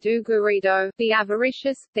 Gurido, the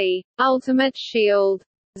avaricious, the ultimate shield.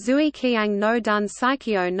 Zui Qiang no Dun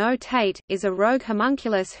Saikyo no Tate, is a rogue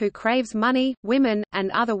homunculus who craves money, women, and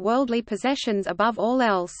other worldly possessions above all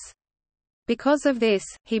else. Because of this,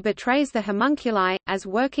 he betrays the homunculi, as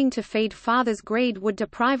working to feed Father's greed would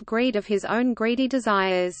deprive Greed of his own greedy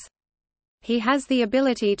desires. He has the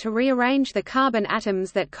ability to rearrange the carbon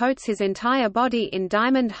atoms that coats his entire body in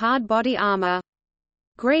diamond hard body armor.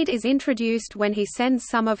 Greed is introduced when he sends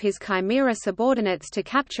some of his chimera subordinates to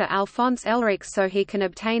capture Alphonse Elric so he can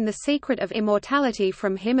obtain the secret of immortality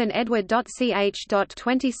from him and Edward.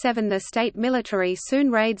 Ch.27 The state military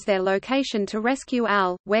soon raids their location to rescue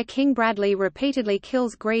Al, where King Bradley repeatedly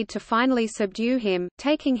kills Greed to finally subdue him,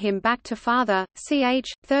 taking him back to Father.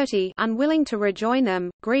 Ch. 30 Unwilling to rejoin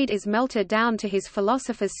them, Greed is melted down to his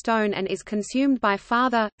Philosopher's Stone and is consumed by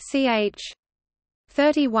Father. Ch.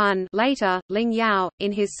 31 Later, Lin Yao,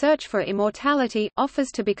 in his search for immortality, offers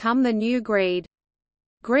to become the new Greed.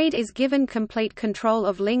 Greed is given complete control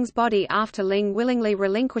of Ling's body after Ling willingly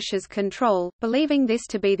relinquishes control, believing this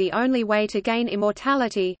to be the only way to gain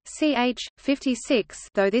immortality. Ch. 56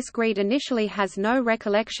 Though this Greed initially has no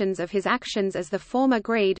recollections of his actions as the former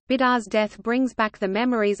Greed, Bidar's death brings back the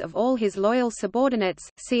memories of all his loyal subordinates.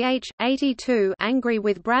 Ch. 82 Angry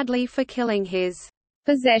with Bradley for killing his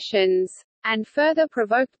possessions, and further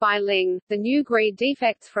provoked by Ling, the new Greed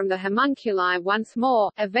defects from the homunculi once more,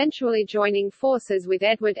 eventually joining forces with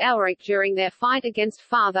Edward Elric during their fight against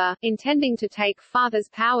Father, intending to take Father's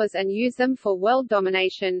powers and use them for world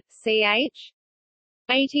domination. Ch.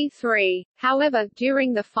 83. However,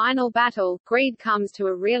 during the final battle, Greed comes to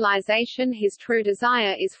a realization his true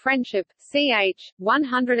desire is friendship. Ch.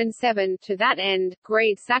 107 To that end,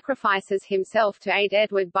 Greed sacrifices himself to aid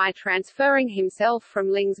Edward by transferring himself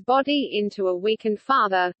from Ling's body into a weakened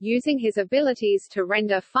Father, using his abilities to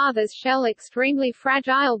render Father's shell extremely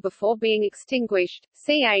fragile before being extinguished.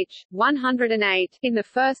 Ch. 108 In the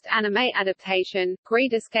first anime adaptation,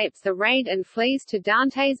 Greed escapes the raid and flees to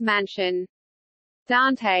Dante's mansion.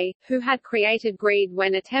 Dante, who had created Greed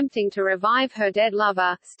when attempting to revive her dead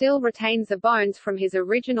lover, still retains the bones from his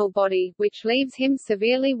original body, which leaves him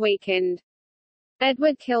severely weakened.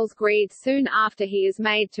 Edward kills Greed soon after he is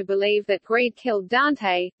made to believe that Greed killed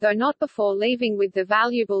Dante, though not before leaving with the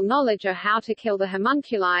valuable knowledge of how to kill the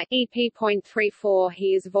homunculi. EP.34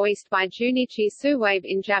 He is voiced by Junichi Suwabe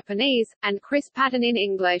in Japanese, and Chris Patton in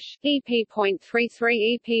English.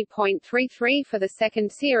 EP.33 EP.33 For the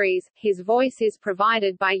second series, his voice is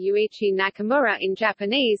provided by Yuichi Nakamura in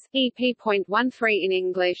Japanese. EP.13 In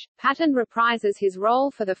English, Patton reprises his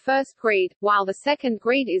role for the first Greed, while the second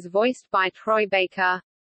Greed is voiced by Troy Baker.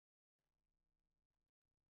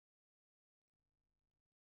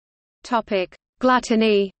 Topic: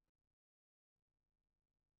 Gluttony.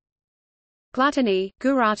 Gluttony,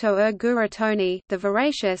 Gurato Guratoni, the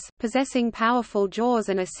voracious, possessing powerful jaws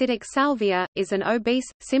and acidic salvia, is an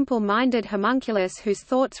obese, simple-minded homunculus whose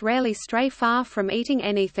thoughts rarely stray far from eating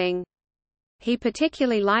anything. He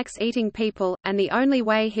particularly likes eating people, and the only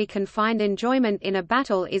way he can find enjoyment in a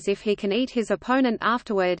battle is if he can eat his opponent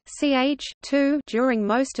afterward. Ch. 2 During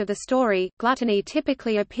most of the story, Gluttony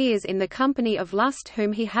typically appears in the company of Lust,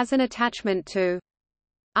 whom he has an attachment to.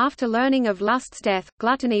 After learning of Lust's death,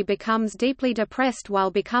 Gluttony becomes deeply depressed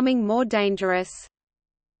while becoming more dangerous.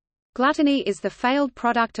 Gluttony is the failed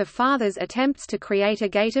product of Father's attempts to create a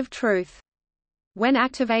gate of truth. When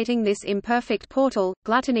activating this imperfect portal,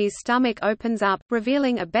 Gluttony's stomach opens up,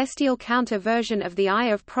 revealing a bestial counter-version of the Eye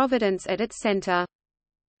of Providence at its center.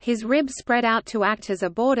 His ribs spread out to act as a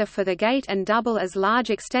border for the gate and double as large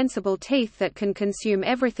extensible teeth that can consume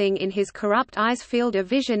everything in his corrupt eye's field of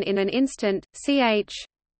vision in an instant. Ch.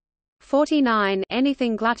 49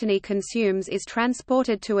 Anything Gluttony consumes is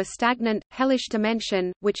transported to a stagnant, hellish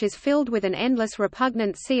dimension, which is filled with an endless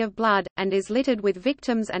repugnant sea of blood, and is littered with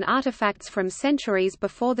victims and artifacts from centuries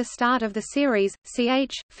before the start of the series.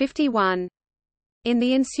 Ch. 51 In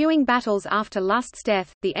the ensuing battles after Lust's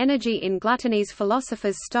death, the energy in Gluttony's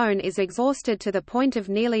Philosopher's Stone is exhausted to the point of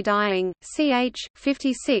nearly dying. Ch.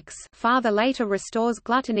 56 Father later restores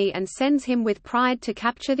Gluttony and sends him with Pride to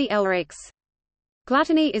capture the Elrics.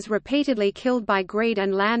 Gluttony is repeatedly killed by Greed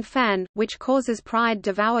and Lan Fan, which causes Pride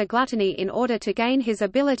devour Gluttony in order to gain his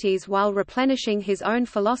abilities while replenishing his own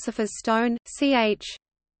Philosopher's Stone. Ch.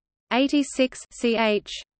 86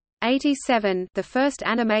 ch. 87. The first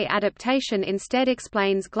anime adaptation instead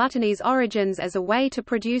explains Gluttony's origins as a way to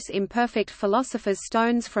produce imperfect philosopher's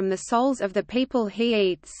stones from the souls of the people he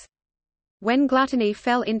eats. When Gluttony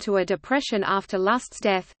fell into a depression after Lust's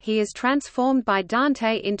death, he is transformed by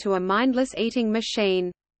Dante into a mindless eating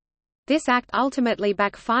machine. This act ultimately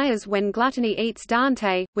backfires when Gluttony eats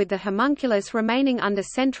Dante, with the homunculus remaining under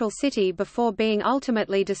Central City before being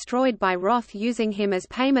ultimately destroyed by Wrath using him as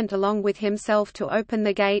payment along with himself to open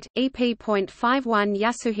the gate. EP.51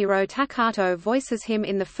 Yasuhiro Takato voices him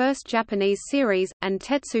in the first Japanese series, and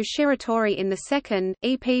Tetsu Shiratori in the second.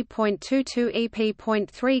 EP.22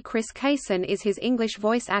 EP.3 Chris Kaysen is his English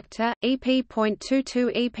voice actor.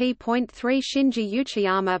 EP.22 EP.3 Shinji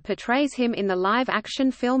Uchiyama portrays him in the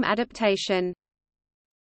live-action film adaptation.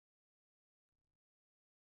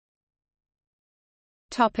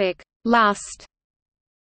 Lust.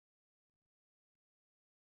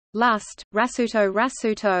 Lust,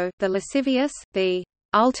 Rasuto, the lascivious, the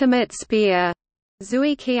ultimate spear,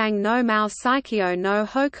 Zui Kiang no Mao Saikyo no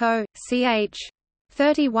Hoko, ch.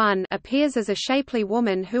 31, appears as a shapely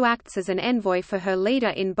woman who acts as an envoy for her leader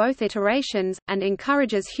in both iterations, and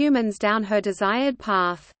encourages humans down her desired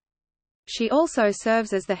path. She also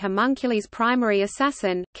serves as the homunculi's primary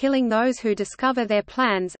assassin, killing those who discover their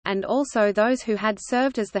plans, and also those who had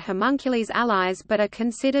served as the homunculi's allies but are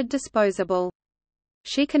considered disposable.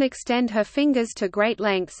 She can extend her fingers to great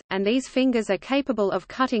lengths, and these fingers are capable of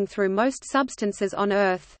cutting through most substances on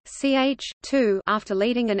Earth. Ch. 2. After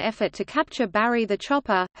leading an effort to capture Barry the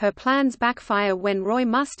Chopper, her plans backfire when Roy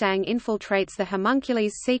Mustang infiltrates the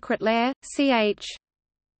homunculi's secret lair. Ch.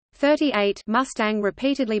 38. Mustang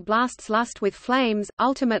repeatedly blasts Lust with flames,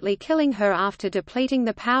 ultimately killing her after depleting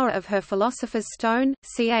the power of her Philosopher's Stone.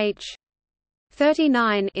 Ch.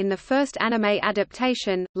 39. In the first anime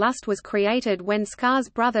adaptation, Lust was created when Scar's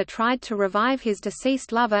brother tried to revive his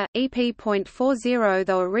deceased lover. EP.40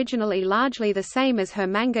 Though originally largely the same as her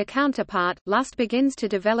manga counterpart, Lust begins to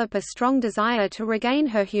develop a strong desire to regain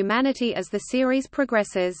her humanity as the series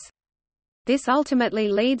progresses. This ultimately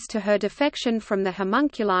leads to her defection from the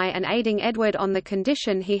homunculi and aiding Edward on the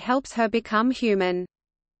condition he helps her become human.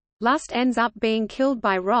 Lust ends up being killed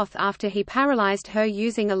by Wrath after he paralyzed her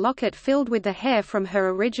using a locket filled with the hair from her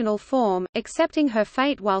original form, accepting her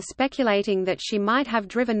fate while speculating that she might have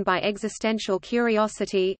driven by existential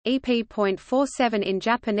curiosity. EP.47 In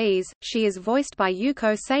Japanese, she is voiced by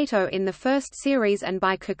Yuko Sato in the first series and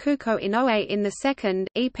by Kakuko Inoue in the second.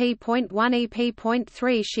 EP.1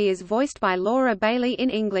 EP.3 She is voiced by Laura Bailey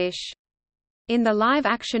in English. In the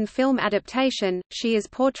live-action film adaptation, she is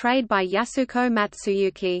portrayed by Yasuko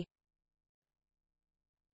Matsuyuki.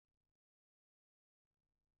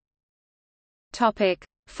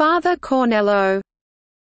 Father Cornello.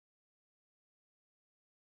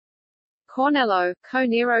 Cornello,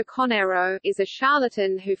 Conero, is a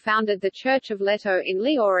charlatan who founded the Church of Leto in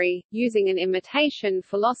Liori, using an imitation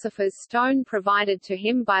philosopher's stone provided to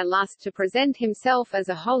him by Lust to present himself as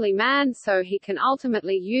a holy man so he can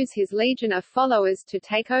ultimately use his legion of followers to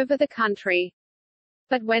take over the country.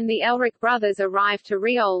 But when the Elric brothers arrived to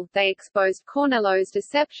Riol, they exposed Cornello's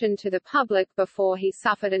deception to the public before he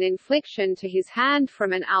suffered an infliction to his hand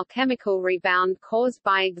from an alchemical rebound caused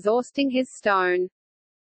by exhausting his stone.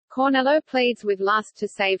 Cornello pleads with Lust to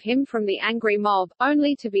save him from the angry mob,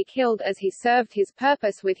 only to be killed as he served his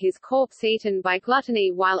purpose with his corpse eaten by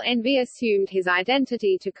Gluttony while Envy assumed his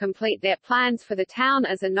identity to complete their plans for the town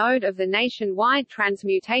as a node of the nationwide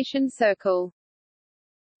transmutation circle.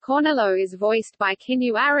 Cornello is voiced by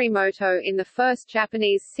Kinyu Arimoto in the first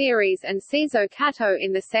Japanese series and Seizo Kato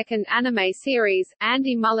in the second anime series,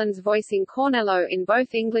 Andy Mullins voicing Cornello in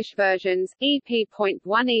both English versions. EP.1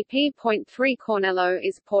 EP.3 Cornello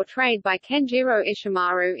is portrayed by Kenjiro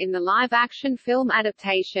Ishimaru in the live-action film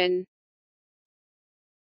adaptation.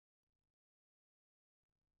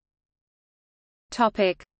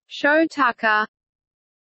 Shou Tucker.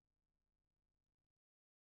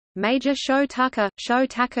 Major Shou Tucker,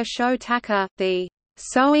 the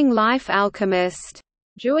sewing life alchemist,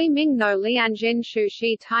 Jui Ming no Lianjin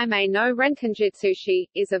Shushi Taimei no Renkanjitsushi,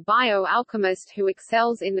 is a bio-alchemist who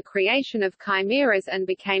excels in the creation of chimeras and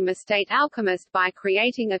became a state alchemist by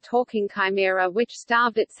creating a talking chimera which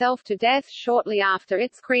starved itself to death shortly after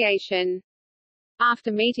its creation.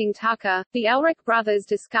 After meeting Tucker, the Elric brothers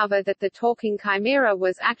discover that the talking chimera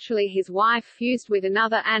was actually his wife fused with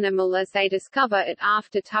another animal as they discover it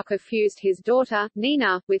after Tucker fused his daughter,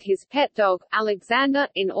 Nina, with his pet dog, Alexander,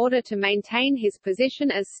 in order to maintain his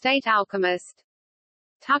position as state alchemist.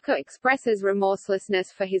 Tucker expresses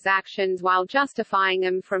remorselessness for his actions while justifying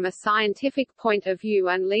them from a scientific point of view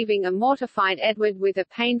and leaving a mortified Edward with a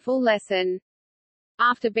painful lesson.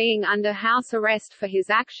 After being under house arrest for his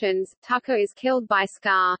actions, Tucker is killed by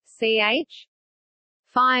Scar, ch.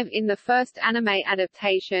 5 in the first anime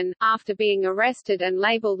adaptation, after being arrested and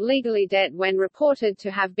labeled legally dead when reported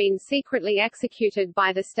to have been secretly executed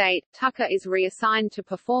by the state. Tucker is reassigned to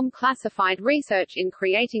perform classified research in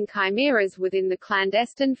creating chimeras within the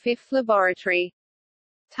clandestine Fifth Laboratory.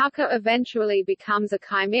 Tucker eventually becomes a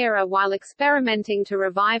chimera while experimenting to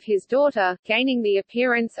revive his daughter, gaining the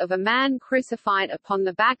appearance of a man crucified upon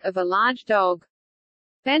the back of a large dog.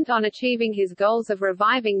 Bent on achieving his goals of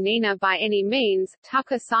reviving Nina by any means,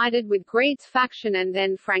 Tucker sided with Greed's faction and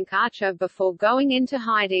then Frank Archer before going into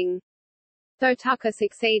hiding. Though Tucker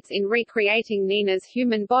succeeds in recreating Nina's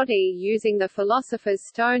human body using the Philosopher's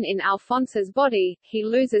Stone in Alphonse's body, he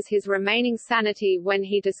loses his remaining sanity when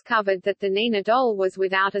he discovered that the Nina doll was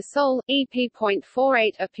without a soul.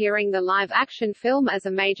 EP.48 appearing the live-action film as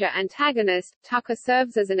a major antagonist, Tucker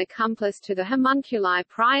serves as an accomplice to the homunculi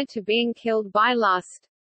prior to being killed by Lust.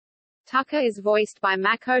 Tucker is voiced by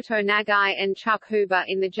Makoto Nagai and Chuck Hoover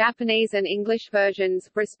in the Japanese and English versions,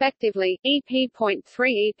 respectively.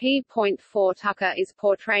 EP.3 EP.4 Tucker is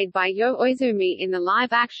portrayed by Yo Oizumi in the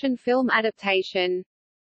live-action film adaptation.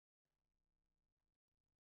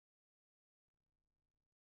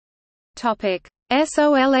 Topic: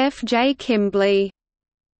 Solf J. Kimblee.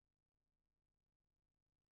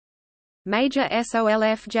 Major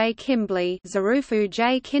Solf J. Kimblee, Zarufu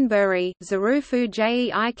J. Kinbury, Zarufu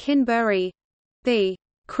J. I. Kinbury, the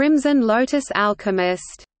Crimson Lotus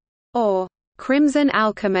Alchemist, or Crimson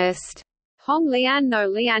Alchemist, Hong Lian no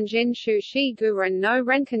Lianjin Shu Shi Guren no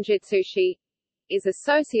Renkanjutsushi, is a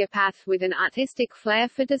sociopath with an artistic flair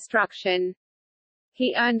for destruction.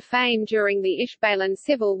 He earned fame during the Ishbalan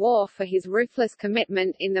Civil War for his ruthless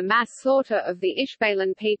commitment in the mass slaughter of the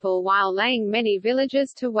Ishbalan people while laying many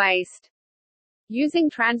villages to waste. Using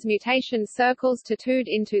transmutation circles tattooed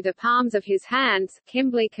into the palms of his hands,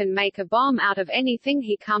 Kimblee can make a bomb out of anything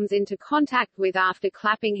he comes into contact with after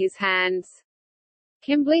clapping his hands.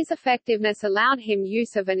 Kimblee's effectiveness allowed him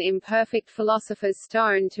use of an imperfect Philosopher's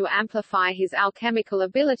Stone to amplify his alchemical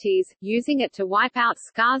abilities, using it to wipe out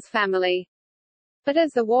Scar's family. But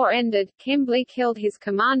as the war ended, Kimblee killed his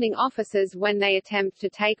commanding officers when they attempted to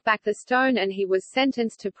take back the stone and he was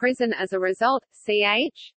sentenced to prison as a result.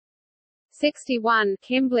 Ch. 61.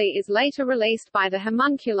 Kimblee is later released by the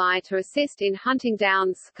homunculi to assist in hunting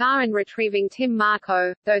down Scar and retrieving Tim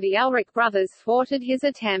Marcoh, though the Elric brothers thwarted his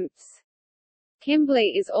attempts.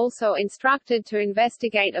 Kimblee is also instructed to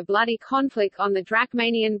investigate a bloody conflict on the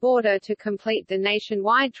Drachmanian border to complete the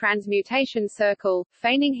nationwide transmutation circle,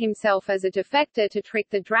 feigning himself as a defector to trick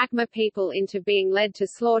the Drachma people into being led to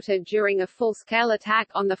slaughter during a full-scale attack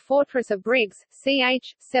on the fortress of Briggs.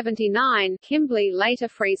 Ch. 79. Kimblee later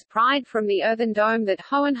frees Pride from the earthen dome that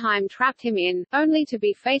Hohenheim trapped him in, only to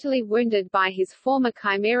be fatally wounded by his former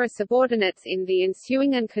Chimera subordinates in the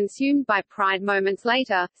ensuing and consumed by Pride moments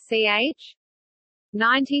later. Ch.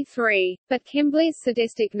 93. But Kimblee's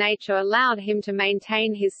sadistic nature allowed him to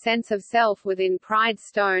maintain his sense of self within Pride's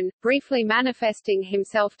stone, briefly manifesting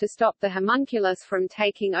himself to stop the homunculus from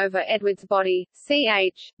taking over Edward's body.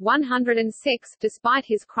 Ch. 106. Despite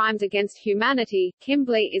his crimes against humanity,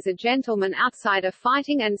 Kimblee is a gentleman outside of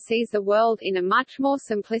fighting and sees the world in a much more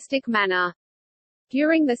simplistic manner.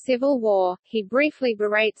 During the Civil War, he briefly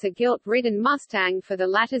berates a guilt-ridden Mustang for the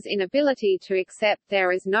latter's inability to accept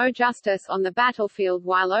there is no justice on the battlefield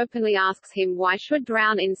while openly asks him why should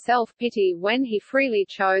drown in self-pity when he freely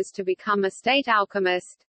chose to become a state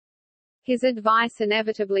alchemist. His advice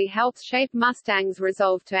inevitably helps shape Mustang's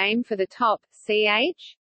resolve to aim for the top.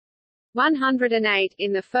 Ch. 108.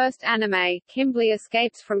 In the first anime, Kimblee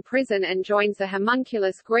escapes from prison and joins the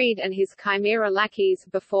homunculus Greed and his chimera lackeys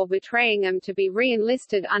before betraying them to be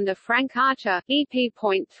re-enlisted under Frank Archer.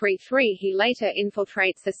 EP.33 He later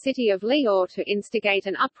infiltrates the city of Lior to instigate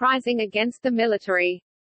an uprising against the military.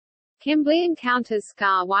 Kimblee encounters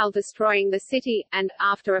Scar while destroying the city, and,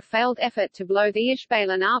 after a failed effort to blow the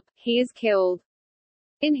Ishbalan up, he is killed.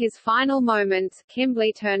 In his final moments,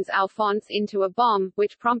 Kimblee turns Alphonse into a bomb,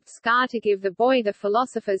 which prompts Scar to give the boy the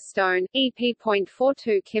Philosopher's Stone.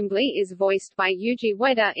 EP.42 Kimblee is voiced by Yuji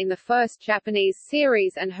Ueda in the first Japanese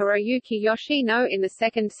series and Hiroyuki Yoshino in the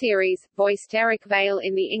second series, voiced Eric Vale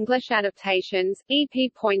in the English adaptations.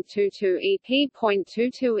 EP.22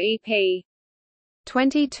 EP.22 EP.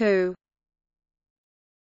 22.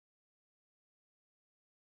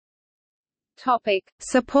 Topic: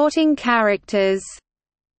 Supporting characters.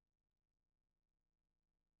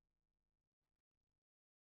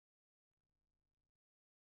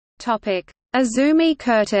 Izumi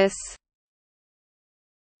Curtis.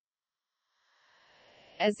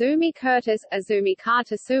 Izumi Curtis, Izumi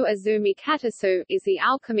Katasu, is the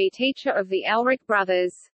alchemy teacher of the Elric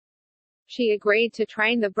brothers. She agreed to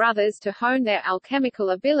train the brothers to hone their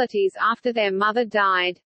alchemical abilities after their mother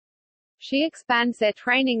died. She expands their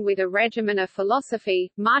training with a regimen of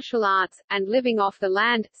philosophy, martial arts, and living off the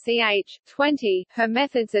land. Ch. 20. Her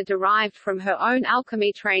methods are derived from her own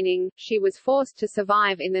alchemy training. She was forced to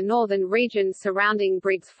survive in the northern regions surrounding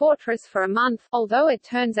Briggs Fortress for a month, although it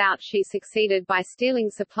turns out she succeeded by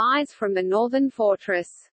stealing supplies from the northern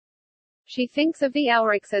fortress. She thinks of the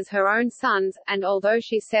Elrics as her own sons, and although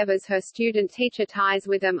she severs her student-teacher ties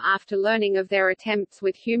with them after learning of their attempts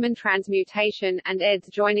with human transmutation and Ed's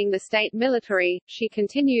joining the state military, she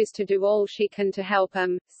continues to do all she can to help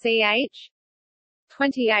them. Ch.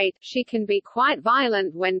 28. She can be quite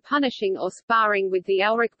violent when punishing or sparring with the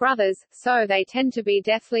Elric brothers, so they tend to be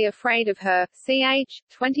deathly afraid of her. Ch.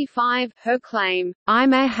 25. Her claim,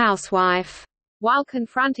 "I'm a housewife," while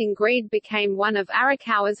confronting greed became one of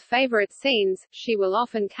Arakawa's favorite scenes. She will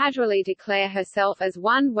often casually declare herself as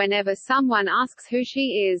one whenever someone asks who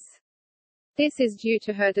she is. This is due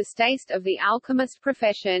to her distaste of the alchemist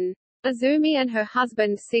profession. Izumi and her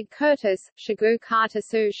husband Sig Curtis, Shou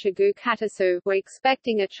Katasu, were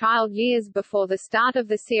expecting a child years before the start of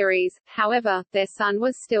the series, however, their son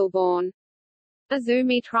was stillborn.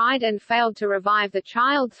 Izumi tried and failed to revive the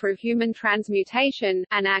child through human transmutation,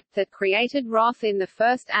 an act that created wrath in the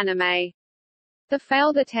first anime. The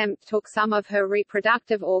failed attempt took some of her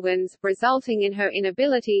reproductive organs, resulting in her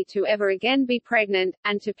inability to ever again be pregnant,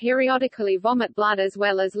 and to periodically vomit blood as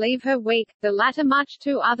well as leave her weak, the latter much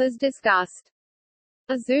to others' disgust.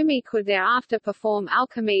 Izumi could thereafter perform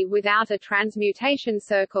alchemy without a transmutation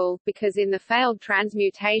circle, because in the failed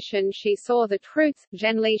transmutation she saw the truths.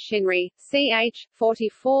 Genli Shinri, ch.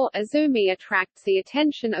 44. Izumi attracts the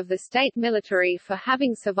attention of the state military for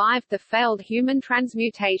having survived the failed human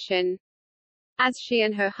transmutation. As she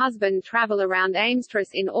and her husband travel around Amstress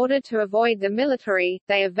in order to avoid the military,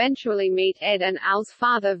 they eventually meet Ed and Al's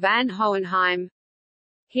father Van Hohenheim.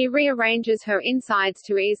 He rearranges her insides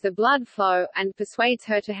to ease the blood flow, and persuades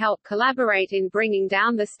her to help collaborate in bringing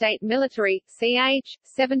down the state military. Ch.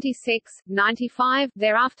 76-95.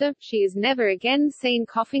 Thereafter, she is never again seen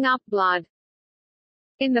coughing up blood.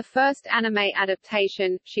 In the first anime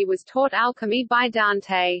adaptation, she was taught alchemy by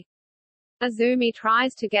Dante. Izumi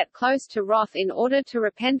tries to get close to Roth in order to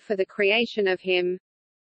repent for the creation of him.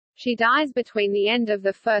 She dies between the end of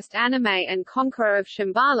the first anime and Conqueror of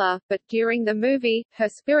Shambhala, but during the movie, her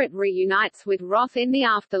spirit reunites with Roth in the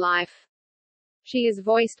afterlife. She is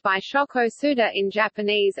voiced by Shoko Suda in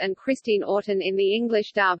Japanese and Christine Orton in the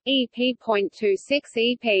English dub. EP.26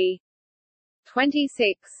 EP.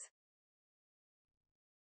 26.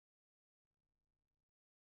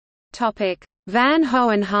 Topic: Van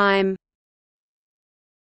Hohenheim.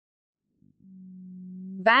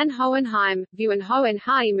 Van Hohenheim,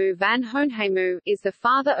 Van Hohenheimu, is the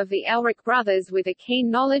father of the Elric brothers with a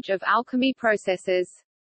keen knowledge of alchemy processes.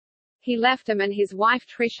 He left them and his wife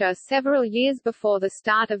Tricia several years before the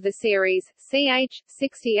start of the series. Ch.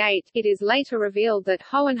 68. It is later revealed that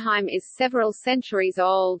Hohenheim is several centuries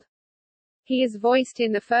old. He is voiced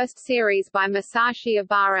in the first series by Masashi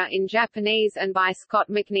Ibara in Japanese and by Scott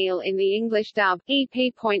McNeil in the English dub.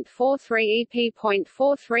 EP.43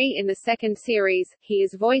 EP.43 in the second series, he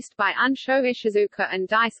is voiced by Unsho Ishizuka and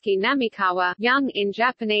Daisuke Namikawa, young in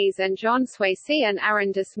Japanese, and John Swayze and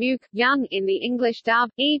Aaron Dismuke, young in the English dub.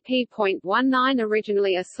 EP.19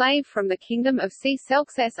 originally a slave from the Kingdom of C.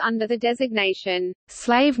 Selkses under the designation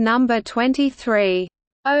Slave Number 23.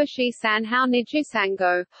 Oshi Sanhao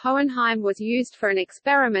Nijusango. Hohenheim was used for an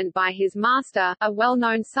experiment by his master, a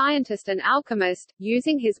well-known scientist and alchemist,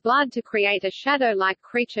 using his blood to create a shadow-like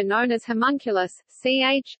creature known as homunculus.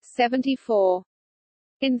 Ch. 74.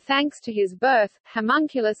 In thanks to his birth,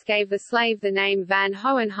 homunculus gave the slave the name Van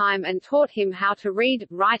Hohenheim and taught him how to read,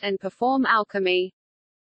 write and perform alchemy.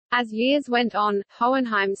 As years went on,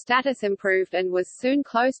 Hohenheim's status improved and was soon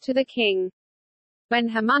close to the king. When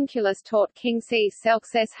homunculus taught King C.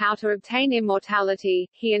 Selkses how to obtain immortality,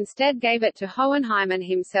 he instead gave it to Hohenheim and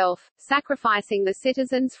himself, sacrificing the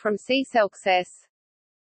citizens from C. Selkses.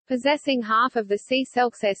 Possessing half of the C.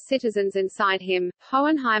 Selkses citizens inside him,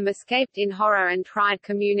 Hohenheim escaped in horror and tried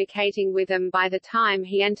communicating with them by the time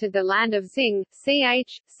he entered the land of Xing.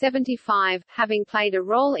 Ch. 75. Having played a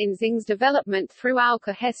role in Xing's development through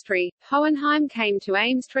alchemy, Hohenheim came to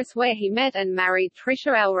Amstress where he met and married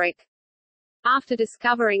Tricia Elric. After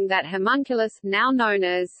discovering that homunculus, now known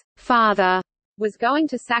as Father, was going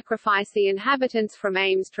to sacrifice the inhabitants from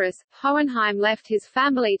Amstress, Hohenheim left his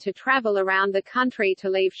family to travel around the country to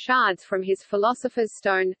leave shards from his Philosopher's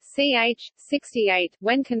Stone, ch. 68.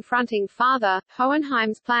 When confronting Father,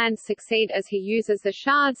 Hohenheim's plans succeed as he uses the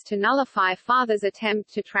shards to nullify Father's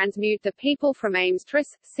attempt to transmute the people from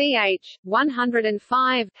Amstress, ch.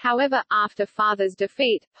 105. However, after Father's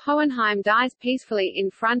defeat, Hohenheim dies peacefully in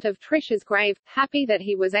front of Trish's grave, happy that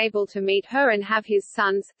he was able to meet her and have his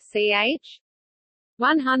sons, ch.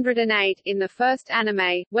 108 in the first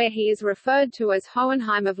anime, where he is referred to as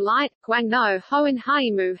Hohenheim of Light, Guang no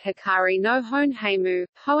Hohenheimu Hikari no Hohenheimu.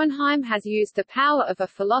 Hohenheim has used the power of a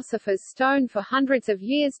Philosopher's Stone for hundreds of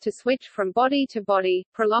years to switch from body to body,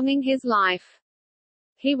 prolonging his life.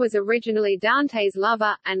 He was originally Dante's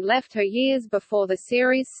lover, and left her years before the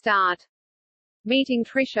series' start. Meeting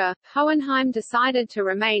Trisha, Hohenheim decided to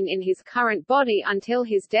remain in his current body until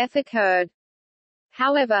his death occurred.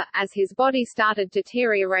 However, as his body started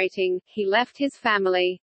deteriorating, he left his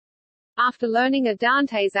family. After learning of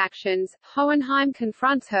Dante's actions, Hohenheim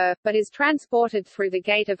confronts her, but is transported through the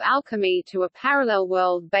Gate of Alchemy to a parallel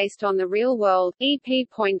world based on the real world.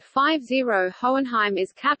 EP.50 Hohenheim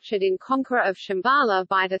is captured in Conqueror of Shambhala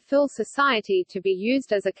by the Thule Society to be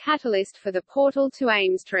used as a catalyst for the portal to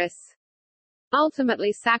Amstress.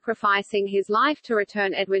 Ultimately sacrificing his life to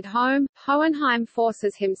return Edward home, Hohenheim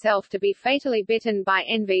forces himself to be fatally bitten by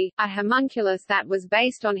envy, a homunculus that was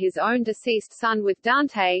based on his own deceased son with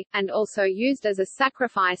Dante, and also used as a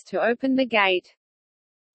sacrifice to open the gate.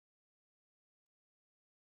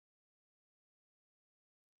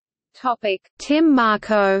 Topic: Tim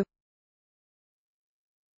Marcoh.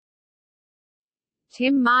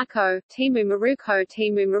 Tim Marcoh, Timu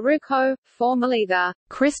Maruko, formerly the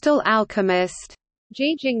Crystal Alchemist.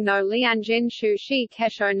 Jijing no Lianjin Shushi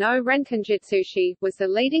Kesho no Renkanjitsushi, was the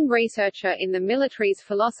leading researcher in the military's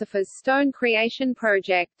Philosopher's Stone creation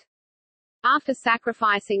project. After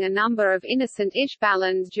sacrificing a number of innocent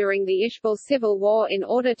Ishbalans during the Ishbal Civil War in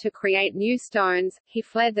order to create new stones, he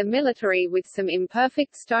fled the military with some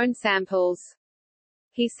imperfect stone samples.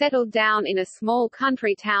 He settled down in a small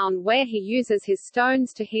country town where he uses his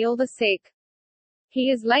stones to heal the sick. He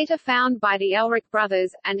is later found by the Elric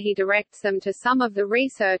brothers, and he directs them to some of the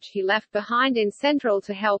research he left behind in Central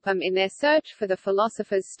to help them in their search for the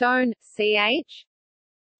Philosopher's Stone, ch.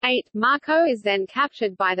 8. Marcoh is then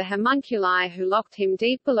captured by the homunculi who locked him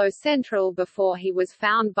deep below Central before he was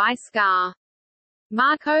found by Scar.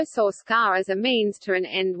 Marcoh saw Scar as a means to an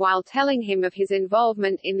end while telling him of his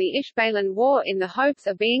involvement in the Ishbalan War in the hopes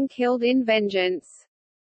of being killed in vengeance.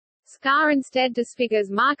 Scar instead disfigures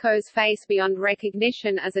Marcoh's face beyond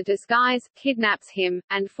recognition as a disguise, kidnaps him,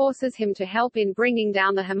 and forces him to help in bringing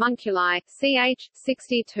down the homunculi, ch.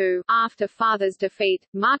 62. After Father's defeat,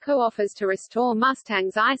 Marcoh offers to restore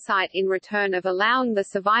Mustang's eyesight in return of allowing the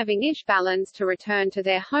surviving Ishbalans to return to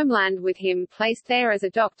their homeland with him placed there as a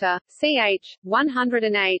doctor, ch.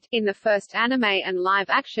 108. In the first anime and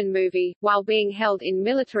live-action movie, while being held in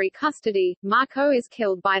military custody, Marcoh is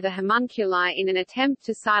killed by the homunculi in an attempt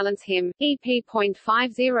to silence him.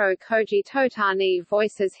 EP.50 Koji Totani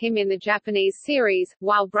voices him in the Japanese series,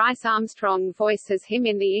 while Bryce Armstrong voices him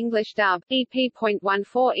in the English dub. EP.14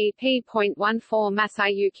 Masayuki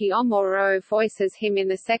Omoro voices him in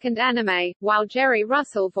the second anime, while Jerry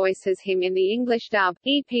Russell voices him in the English dub.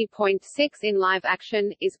 EP.6 in live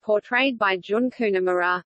action, is portrayed by Jun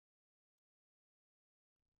Kunimura.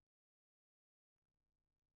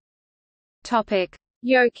 Topic: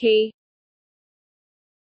 Yoki.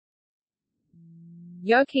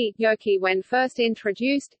 Yoki, when first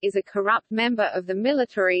introduced, is a corrupt member of the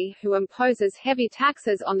military who imposes heavy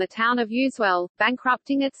taxes on the town of Uswell,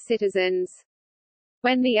 bankrupting its citizens.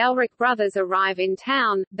 When the Elric brothers arrive in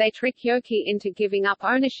town, they trick Yoki into giving up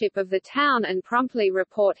ownership of the town and promptly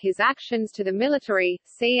report his actions to the military,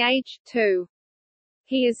 ch. 2.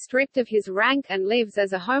 He is stripped of his rank and lives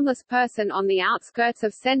as a homeless person on the outskirts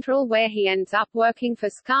of Central, where he ends up working for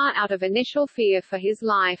Scar out of initial fear for his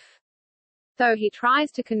life. Though he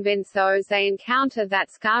tries to convince those they encounter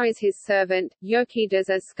that Scar is his servant, Yoki does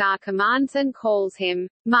as Scar commands and calls him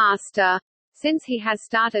Master. Since he has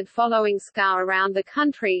started following Scar around the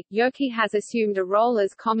country, Yoki has assumed a role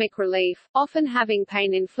as comic relief, often having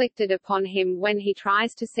pain inflicted upon him when he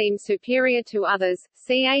tries to seem superior to others.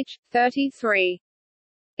 Ch. 33.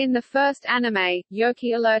 In the first anime,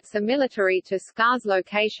 Yoki alerts the military to Scar's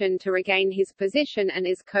location to regain his position and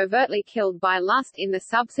is covertly killed by Lust in the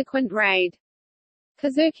subsequent raid.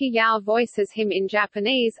 Kazuki Yao voices him in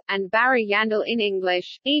Japanese, and Barry Yandel in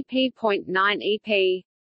English. EP.9 EP.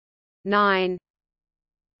 9.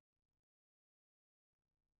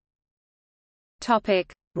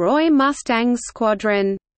 Topic: Roy Mustang's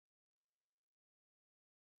squadron.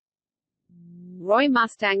 Roy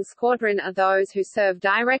Mustang's squadron are those who serve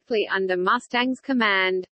directly under Mustang's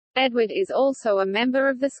command. Edward is also a member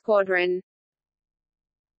of the squadron.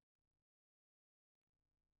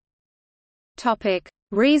 Topic: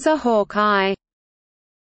 Riza Hawkeye.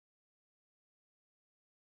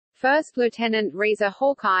 First Lieutenant Riza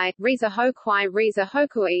Hawkeye, Riza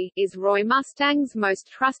Hawkeye, is Roy Mustang's most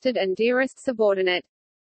trusted and dearest subordinate.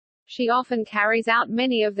 She often carries out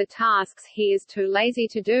many of the tasks he is too lazy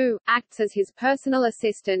to do, acts as his personal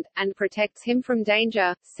assistant, and protects him from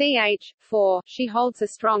danger. Ch. 4. She holds a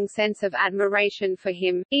strong sense of admiration for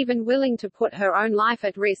him, even willing to put her own life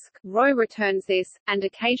at risk. Roy returns this, and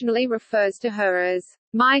occasionally refers to her as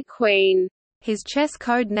 "my queen," his chess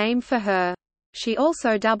code name for her. She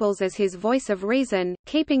also doubles as his voice of reason,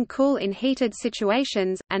 keeping cool in heated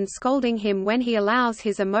situations, and scolding him when he allows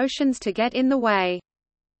his emotions to get in the way.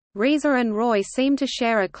 Riza and Roy seem to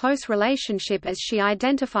share a close relationship as she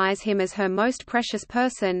identifies him as her most precious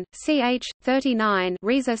person. Ch. 39.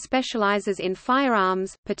 Riza specializes in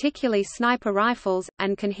firearms, particularly sniper rifles,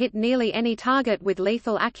 and can hit nearly any target with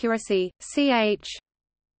lethal accuracy. Ch.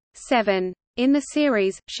 7. In the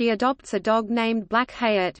series, she adopts a dog named Black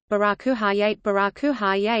Hayat,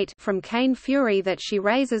 Barakuhayat from Kain Fuery that she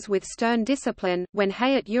raises with stern discipline. When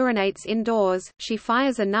Hayat urinates indoors, she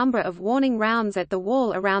fires a number of warning rounds at the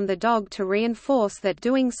wall around the dog to reinforce that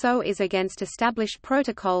doing so is against established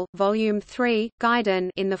protocol. Volume 3, Gaiden,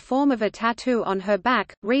 in the form of a tattoo on her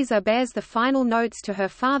back, Riza bears the final notes to her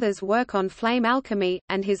father's work on flame alchemy,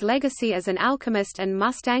 and his legacy as an alchemist and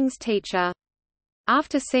Mustang's teacher.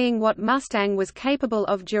 After seeing what Mustang was capable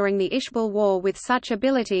of during the Ishbal War with such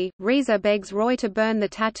ability, Riza begs Roy to burn the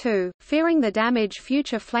tattoo, fearing the damage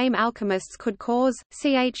future flame alchemists could cause.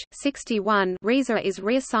 Ch. 61. Riza is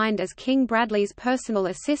reassigned as King Bradley's personal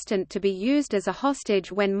assistant to be used as a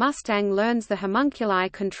hostage when Mustang learns the homunculi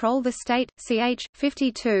control the state. Ch.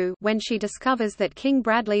 52. When she discovers that King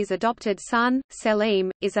Bradley's adopted son,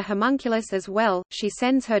 Selim, is a homunculus as well, she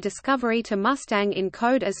sends her discovery to Mustang in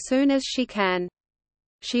code as soon as she can.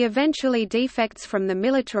 She eventually defects from the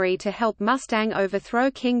military to help Mustang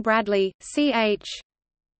overthrow King Bradley. Ch.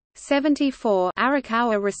 74.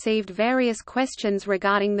 Arakawa received various questions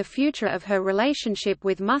regarding the future of her relationship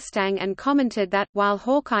with Mustang and commented that, while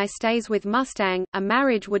Hawkeye stays with Mustang, a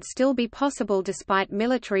marriage would still be possible despite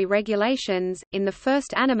military regulations. In the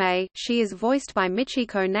first anime, she is voiced by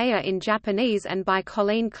Michiko Naya in Japanese and by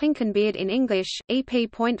Colleen Clinkenbeard in English.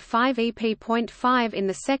 EP.5 in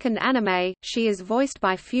the second anime, she is voiced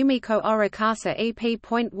by Fumiko Orikasa.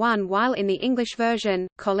 EP.1 While in the English version,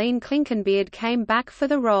 Colleen Clinkenbeard came back for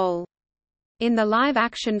the role. In the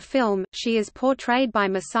live-action film, she is portrayed by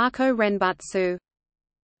Masako Renbutsu.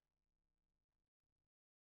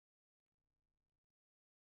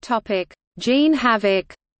 Jean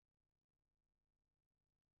Havoc.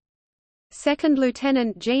 Second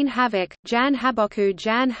Lieutenant Jean Havoc, Jan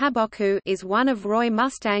Haboku is one of Roy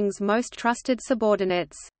Mustang's most trusted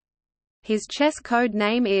subordinates. His chess code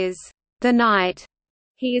name is The Knight.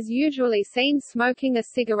 He is usually seen smoking a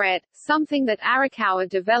cigarette, something that Arakawa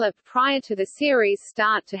developed prior to the series'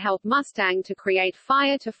 start to help Mustang to create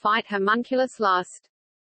fire to fight homunculus lust.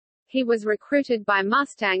 He was recruited by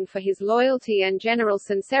Mustang for his loyalty and general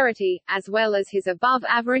sincerity, as well as his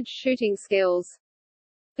above-average shooting skills.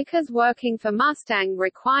 Because working for Mustang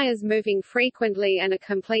requires moving frequently and a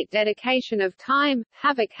complete dedication of time,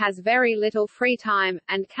 Havoc has very little free time,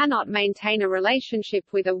 and cannot maintain a relationship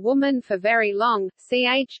with a woman for very long.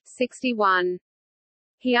 Ch. 61.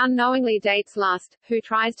 He unknowingly dates Lust, who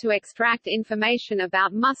tries to extract information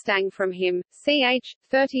about Mustang from him. Ch.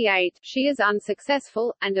 38. She is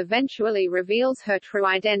unsuccessful, and eventually reveals her true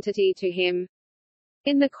identity to him.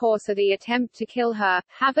 In the course of the attempt to kill her,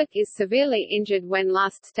 Havoc is severely injured when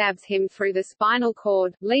Lust stabs him through the spinal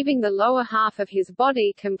cord, leaving the lower half of his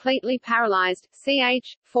body completely paralyzed.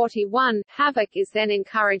 Ch. 41. Havoc is then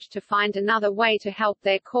encouraged to find another way to help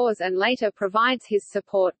their cause and later provides his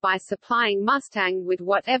support by supplying Mustang with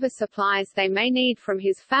whatever supplies they may need from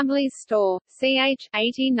his family's store. Ch.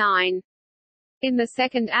 89. In the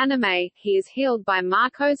second anime, he is healed by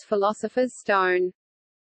Marcoh's Philosopher's Stone.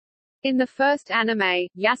 In the first anime,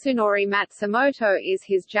 Yasunori Matsumoto is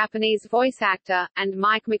his Japanese voice actor, and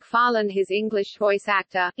Mike McFarlane his English voice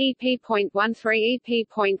actor.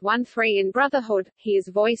 EP.13 in Brotherhood, he is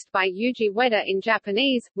voiced by Yuji Ueda in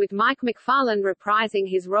Japanese, with Mike McFarlane reprising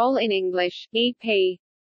his role in English. EP.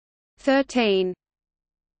 13.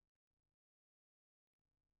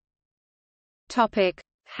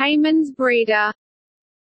 Heymans Breda.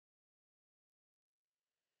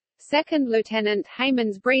 Second Lieutenant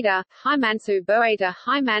Heymans Breda,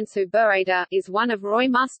 Heymans Breda, is one of Roy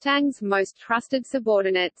Mustang's most trusted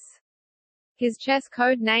subordinates. His chess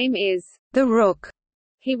code name is the Rook.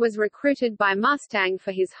 He was recruited by Mustang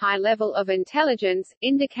for his high level of intelligence,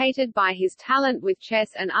 indicated by his talent with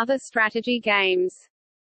chess and other strategy games.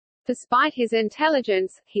 Despite his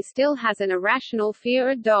intelligence, he still has an irrational fear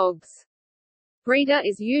of dogs. Breda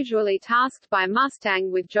is usually tasked by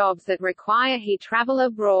Mustang with jobs that require he travel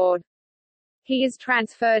abroad. He is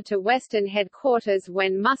transferred to Western Headquarters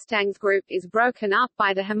when Mustang's group is broken up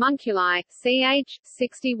by the Homunculi, ch.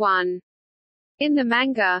 61. In the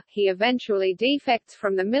manga, he eventually defects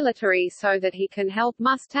from the military so that he can help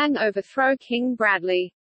Mustang overthrow King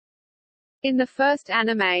Bradley. In the first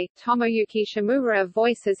anime, Tomoyuki Shimura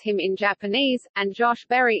voices him in Japanese, and Josh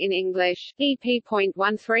Berry in English.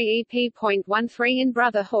 EP.13 in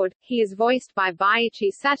Brotherhood, he is voiced by Baiichi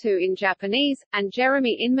Sato in Japanese, and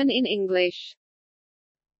Jeremy Inman in English.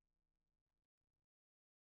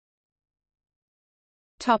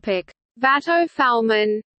 Topic: Vato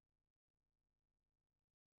Falman.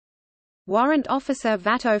 Warrant Officer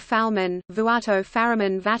Vato Falman, Vato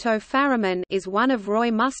Falman is one of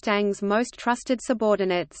Roy Mustang's most trusted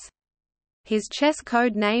subordinates. His chess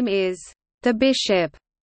code name is the Bishop.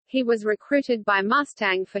 He was recruited by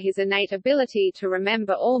Mustang for his innate ability to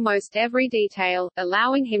remember almost every detail,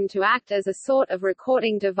 allowing him to act as a sort of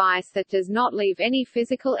recording device that does not leave any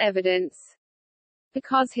physical evidence.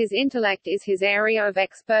 Because his intellect is his area of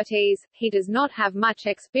expertise, he does not have much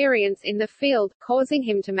experience in the field, causing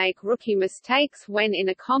him to make rookie mistakes when in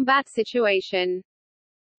a combat situation.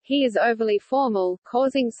 He is overly formal,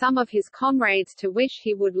 causing some of his comrades to wish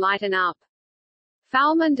he would lighten up.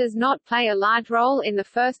 Falman does not play a large role in the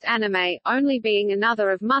first anime, only being another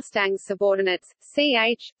of Mustang's subordinates.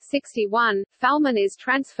 ch. 61, Falman is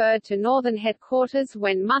transferred to Northern Headquarters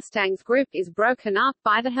when Mustang's group is broken up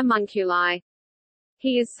by the Homunculi.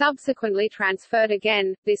 He is subsequently transferred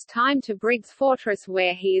again, this time to Briggs Fortress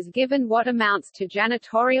where he is given what amounts to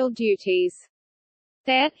janitorial duties.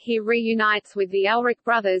 There, he reunites with the Elric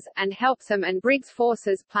brothers, and helps them and Briggs'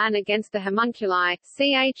 forces plan against the Homunculi.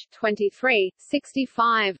 Ch.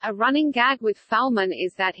 23:65. A running gag with Falman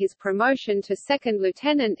is that his promotion to second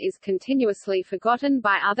lieutenant is continuously forgotten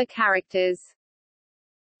by other characters.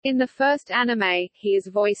 In the first anime, he is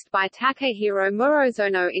voiced by Takehiro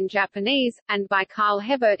Murozono in Japanese, and by Carl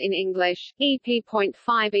Hebert in English.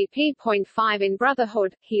 EP.5 in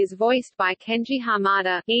Brotherhood, he is voiced by Kenji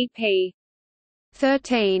Hamada. EP.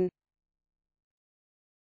 13.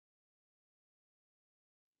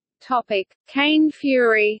 Topic: Kain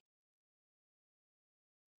Fuery.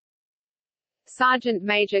 Sergeant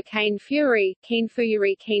Major Kain Fuery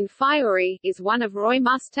is one of Roy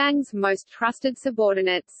Mustang's most trusted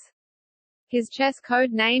subordinates. His chess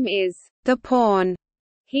code name is the Pawn.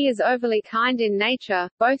 He is overly kind in nature,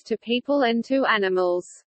 both to people and to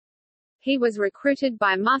animals. He was recruited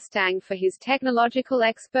by Mustang for his technological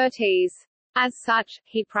expertise. As such,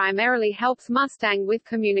 he primarily helps Mustang with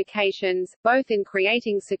communications, both in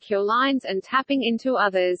creating secure lines and tapping into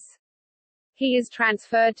others. He is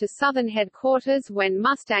transferred to Southern Headquarters when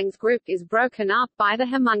Mustang's group is broken up by the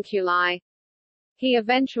Homunculi. He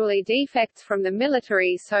eventually defects from the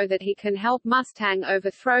military so that he can help Mustang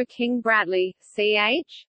overthrow King Bradley.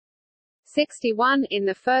 Ch. 61. In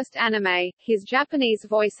the first anime, his Japanese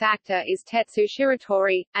voice actor is Tetsu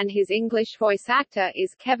Shiratori, and his English voice actor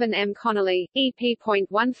is Kevin M. Connolly.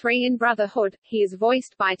 EP.13 in Brotherhood, he is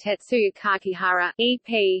voiced by Tetsuya Kakihara.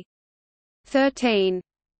 EP. 13.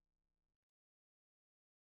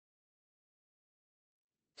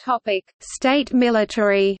 Topic: State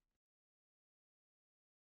military.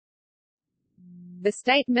 The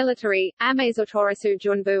state military, Ameizotorasu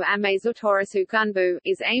Junbu Ameizotorasu Gunbu,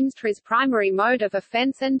 is Amstra's primary mode of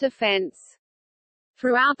offense and defense.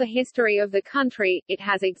 Throughout the history of the country, it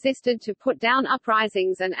has existed to put down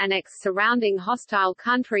uprisings and annex surrounding hostile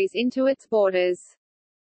countries into its borders.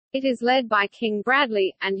 It is led by King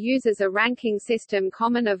Bradley, and uses a ranking system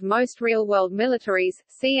common of most real-world militaries.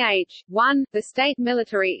 Ch. 1. The state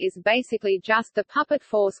military is basically just the puppet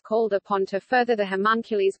force called upon to further the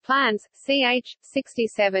Homunculi's plans. Ch.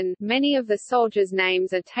 67. Many of the soldiers'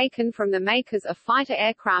 names are taken from the makers of fighter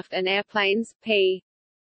aircraft and airplanes. P.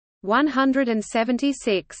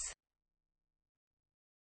 176.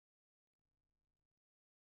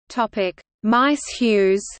 Maes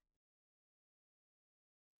Hughes.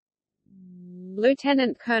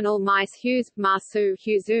 Lieutenant Colonel Maes Hughes, Masu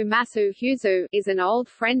Hughes, is an old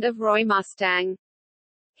friend of Roy Mustang.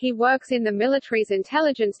 He works in the military's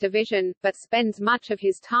intelligence division, but spends much of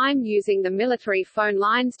his time using the military phone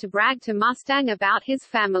lines to brag to Mustang about his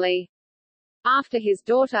family. After his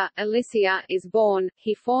daughter, Alicia, is born,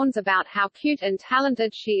 he fawns about how cute and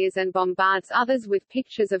talented she is and bombards others with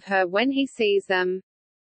pictures of her when he sees them.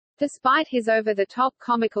 Despite his over-the-top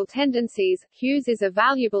comical tendencies, Hughes is a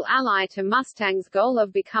valuable ally to Mustang's goal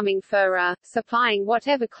of becoming Führer, supplying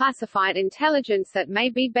whatever classified intelligence that may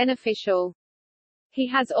be beneficial. He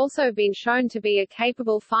has also been shown to be a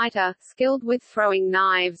capable fighter, skilled with throwing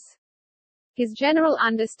knives. His general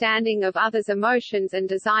understanding of others' emotions and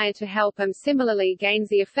desire to help them similarly gains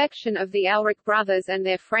the affection of the Elric brothers and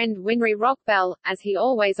their friend Winry Rockbell, as he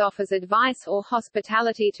always offers advice or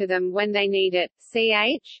hospitality to them when they need it.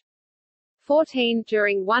 Ch. 14.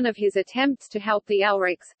 During one of his attempts to help the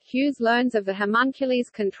Elrics, Hughes learns of the Homunculi's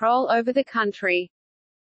control over the country.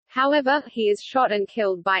 However, he is shot and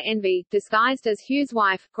killed by Envy, disguised as Hughes'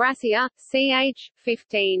 wife, Gracia. Ch.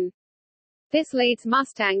 15. This leads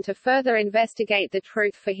Mustang to further investigate the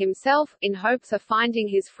truth for himself, in hopes of finding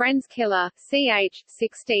his friend's killer. Ch.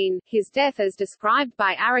 16. His death as described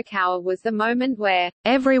by Arakawa was the moment where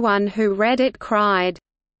everyone who read it cried,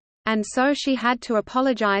 and so she had to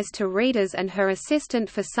apologize to readers and her assistant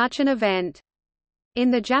for such an event. In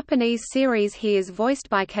the Japanese series he is voiced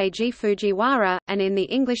by Keiji Fujiwara, and in the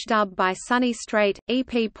English dub by Sonny Strait.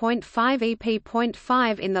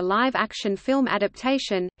 EP.5 in the live-action film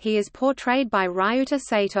adaptation, he is portrayed by Ryuta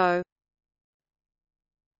Sato.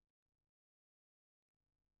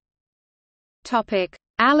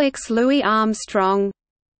 Alex Louis Armstrong.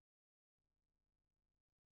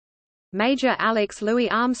 Major Alex Louis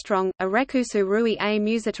Armstrong, Arekusu Rui a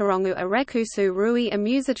Musitarongu Arekusu Rui a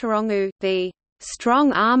Musitarongu, the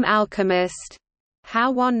strong-arm alchemist,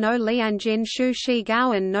 Howon no Lianjin Shushi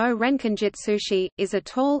Gowan no Renkinjitsushi, is a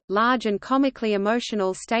tall, large and comically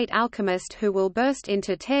emotional state alchemist who will burst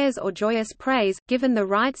into tears or joyous praise, given the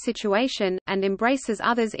right situation, and embraces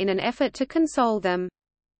others in an effort to console them.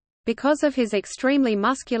 Because of his extremely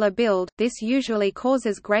muscular build, this usually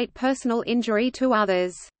causes great personal injury to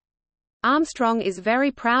others. Armstrong is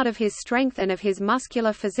very proud of his strength and of his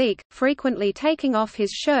muscular physique, frequently taking off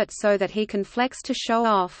his shirt so that he can flex to show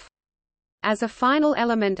off. As a final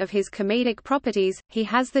element of his comedic properties, he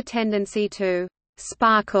has the tendency to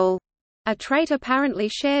sparkle, a trait apparently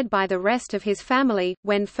shared by the rest of his family.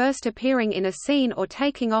 When first appearing in a scene or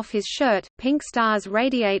taking off his shirt, pink stars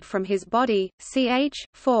radiate from his body. Ch.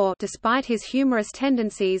 4. Despite his humorous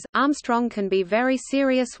tendencies, Armstrong can be very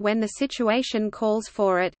serious when the situation calls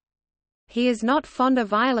for it. He is not fond of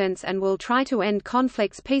violence and will try to end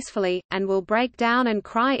conflicts peacefully, and will break down and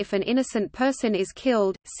cry if an innocent person is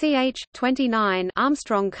killed. Ch. 29.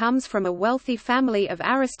 Armstrong comes from a wealthy family of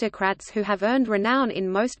aristocrats who have earned renown in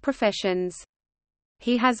most professions.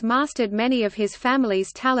 He has mastered many of his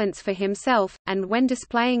family's talents for himself, and when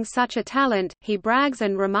displaying such a talent, he brags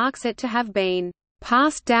and remarks it to have been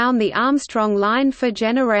passed down the Armstrong line for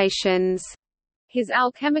generations. His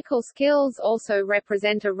alchemical skills also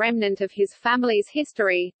represent a remnant of his family's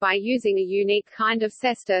history. By using a unique kind of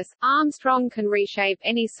cestus, Armstrong can reshape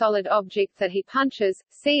any solid object that he punches.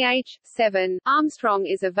 Ch. 7. Armstrong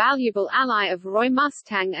is a valuable ally of Roy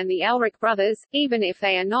Mustang and the Elric brothers, even if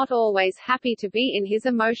they are not always happy to be in his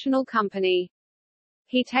emotional company.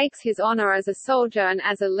 He takes his honor as a soldier and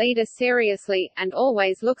as a leader seriously, and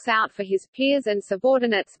always looks out for his peers' and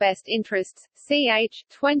subordinates' best interests. Ch.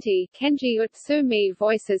 20. Kenji Utsumi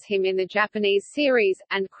voices him in the Japanese series,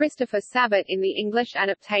 and Christopher Sabat in the English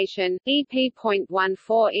adaptation.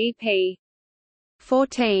 EP.14 EP.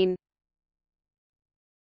 14.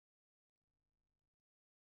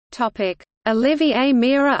 Olivier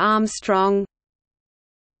Mira Armstrong.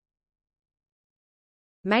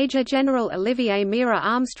 Major General Olivier Mira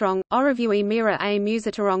Armstrong, Orevui Mira a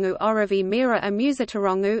Musitarongu Orevi Mira a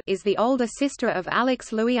Musitarongu, is the older sister of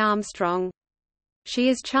Alex Louis Armstrong. She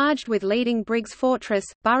is charged with leading Briggs Fortress,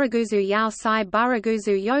 Baraguzu Yaosai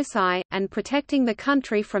Baraguzu Yosai, and protecting the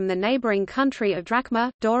country from the neighboring country of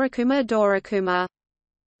Drachma, Dorakuma.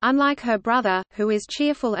 Unlike her brother, who is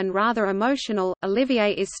cheerful and rather emotional,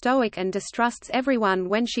 Olivier is stoic and distrusts everyone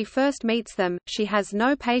when she first meets them. She has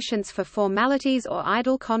no patience for formalities or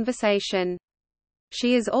idle conversation.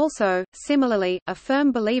 She is also, similarly, a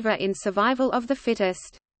firm believer in survival of the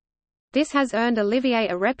fittest. This has earned Olivier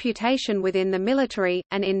a reputation within the military,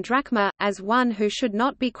 and in Drachma, as one who should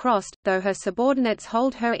not be crossed, though her subordinates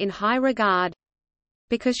hold her in high regard.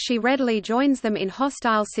 Because she readily joins them in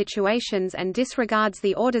hostile situations and disregards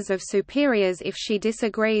the orders of superiors if she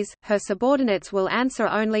disagrees, her subordinates will answer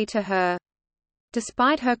only to her.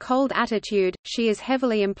 Despite her cold attitude, she is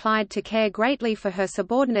heavily implied to care greatly for her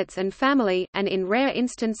subordinates and family, and in rare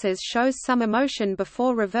instances shows some emotion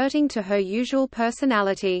before reverting to her usual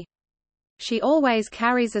personality. She always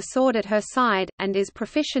carries a sword at her side, and is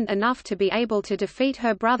proficient enough to be able to defeat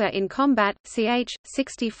her brother in combat. Ch.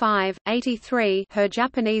 65, 83. Her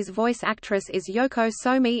Japanese voice actress is Yoko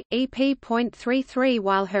Somi, EP.33,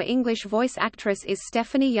 while her English voice actress is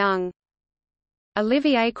Stephanie Young.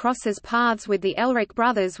 Olivier crosses paths with the Elric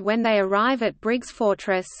brothers when they arrive at Briggs'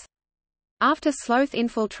 fortress. After Sloth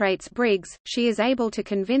infiltrates Briggs, she is able to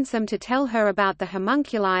convince them to tell her about the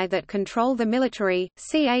homunculi that control the military.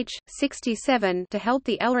 Ch. 67. To help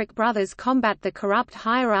the Elric brothers combat the corrupt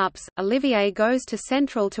higher-ups, Olivier goes to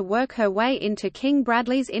Central to work her way into King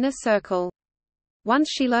Bradley's inner circle. Once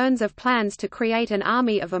she learns of plans to create an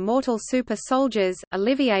army of immortal super soldiers,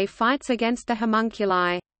 Olivier fights against the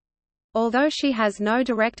homunculi. Although she has no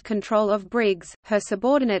direct control of Briggs, her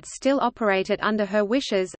subordinates still operate it under her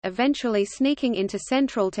wishes, eventually sneaking into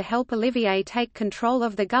Central to help Olivier take control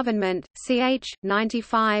of the government. Ch.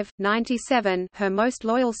 95, 97. Her most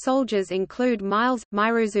loyal soldiers include Miles,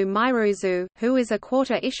 Miruzu, who is a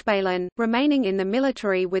quarter Ishbalan, remaining in the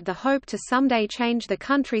military with the hope to someday change the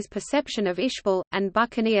country's perception of Ishbal, and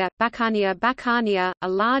Bacania, a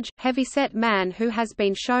large, heavy-set man who has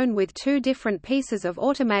been shown with two different pieces of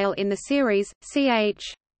automail in the series.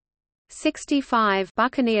 Ch. 65.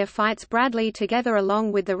 Buccaneer fights Bradley together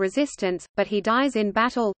along with the resistance, but he dies in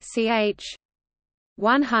battle. Ch.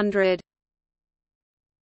 100.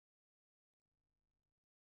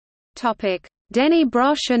 Topic: Denny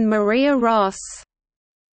Brosh and Maria Ross.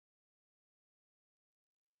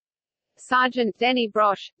 Sergeant Denny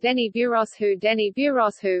Brosh, Denny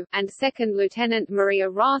Buroshu, and Second Lieutenant Maria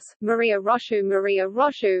Roshu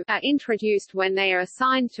are introduced when they are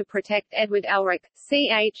assigned to protect Edward Elric.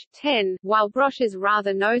 Ch. 10. While Brosh is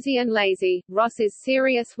rather nosy and lazy, Ross is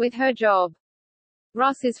serious with her job.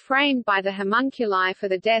 Ross is framed by the homunculi for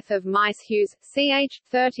the death of Maes Hughes. Ch.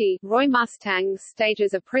 30. Roy Mustang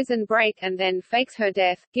stages a prison break and then fakes her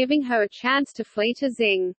death, giving her a chance to flee to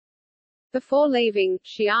Zing. Before leaving,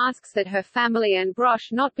 she asks that her family and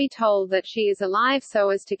Brosh not be told that she is alive so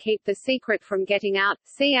as to keep the secret from getting out.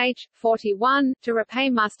 Ch. 41. To repay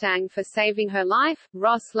Mustang for saving her life,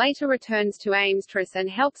 Ross later returns to Amstress and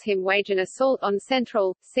helps him wage an assault on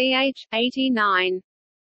Central. Ch. 89.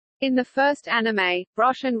 In the first anime,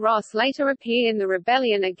 Brosh and Ross later appear in the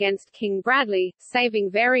rebellion against King Bradley,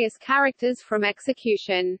 saving various characters from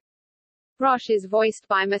execution. Brosh is voiced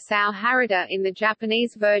by Masao Harada in the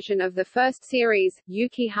Japanese version of the first series,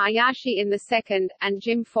 Yuki Hayashi in the second, and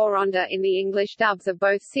Jim Foronda in the English dubs of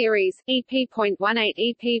both series.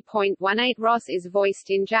 EP.18 Ross is voiced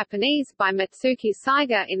in Japanese by Matsuki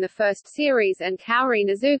Saiga in the first series and Kaori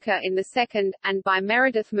Nizuka in the second, and by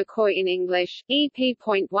Meredith McCoy in English.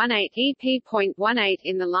 EP.18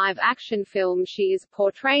 In the live-action film she is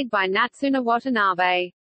portrayed by Natsuna Watanabe.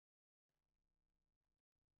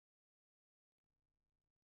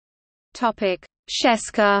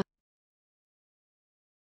 Sheska.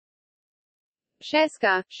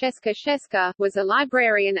 Sheska was a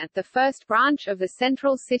librarian at the first branch of the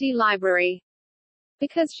Central City Library.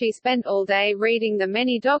 Because she spent all day reading the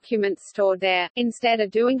many documents stored there, instead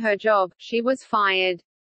of doing her job, she was fired.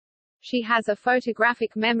 She has a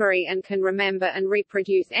photographic memory and can remember and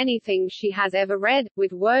reproduce anything she has ever read,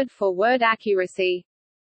 with word-for-word accuracy.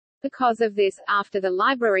 Because of this, after the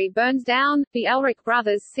library burns down, the Elric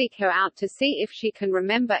brothers seek her out to see if she can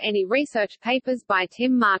remember any research papers by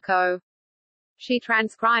Tim Marcoh. She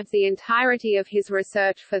transcribes the entirety of his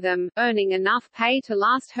research for them, earning enough pay to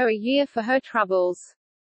last her a year for her troubles.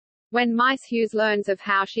 When Maes Hughes learns of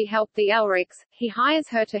how she helped the Elrics, he hires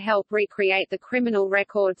her to help recreate the criminal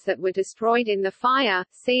records that were destroyed in the fire.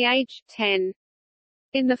 Ch. 10.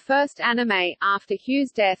 In the first anime, after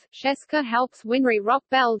Hughes' death, Sheska helps Winry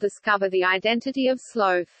Rockbell discover the identity of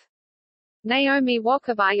Sloth. Naomi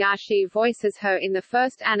Wakabayashi voices her in the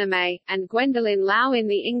first anime, and Gwendolyn Lau in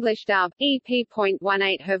the English dub.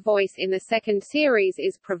 EP.18 Her voice in the second series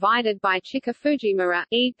is provided by Chika Fujimura.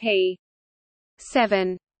 EP.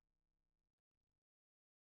 7.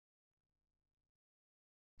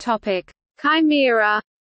 Chimera.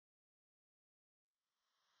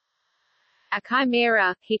 A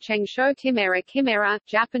chimera, Hichengshou Chimera,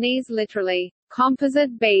 Japanese literally,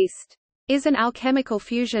 composite beast, is an alchemical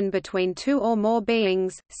fusion between two or more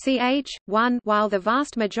beings. Ch. 1. While the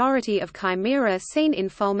vast majority of chimera seen in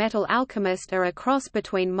Fullmetal Alchemist are a cross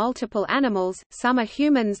between multiple animals, some are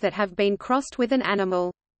humans that have been crossed with an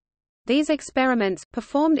animal. These experiments,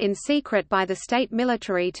 performed in secret by the state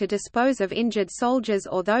military to dispose of injured soldiers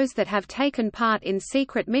or those that have taken part in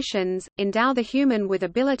secret missions, endow the human with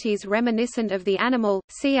abilities reminiscent of the animal.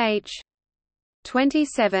 Ch.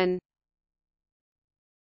 27.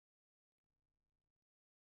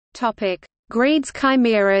 Greed's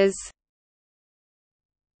chimeras.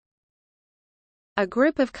 A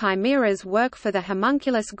group of chimeras work for the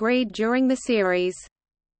homunculus Greed during the series.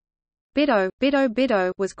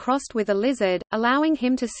 Bido was crossed with a lizard, allowing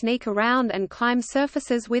him to sneak around and climb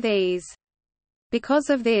surfaces with ease. Because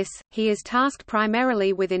of this, he is tasked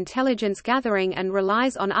primarily with intelligence gathering and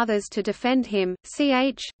relies on others to defend him.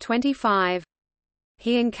 Ch. 25.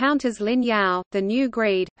 He encounters Lin Yao, the new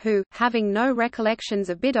Greed, who, having no recollections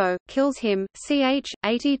of Bido, kills him. Ch.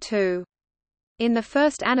 82. In the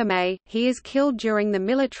first anime, he is killed during the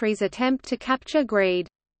military's attempt to capture Greed.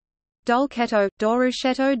 Dolcetto,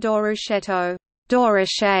 Dorushetto,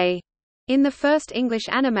 Dorushe, in the first English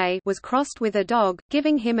anime, was crossed with a dog,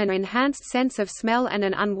 giving him an enhanced sense of smell and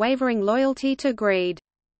an unwavering loyalty to Greed.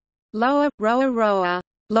 Loa, Roa,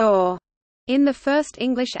 Law, in the first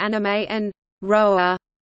English anime, and Roa,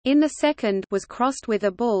 in the second, was crossed with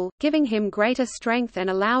a bull, giving him greater strength and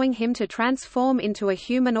allowing him to transform into a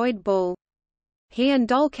humanoid bull. He and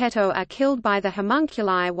Dolcetto are killed by the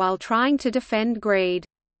homunculi while trying to defend Greed.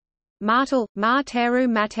 Martel,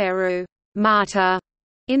 Materu, Marta,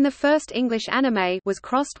 in the first English anime, was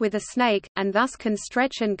crossed with a snake, and thus can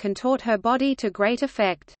stretch and contort her body to great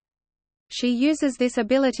effect. She uses this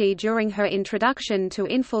ability during her introduction to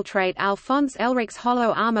infiltrate Alphonse Elric's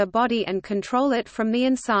hollow armor body and control it from the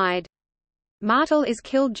inside. Martel is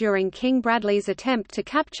killed during King Bradley's attempt to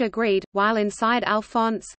capture Greed, while inside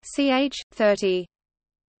Alphonse. Ch. 30.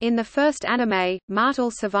 In the first anime, Martel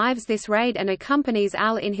survives this raid and accompanies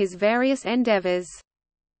Al in his various endeavors.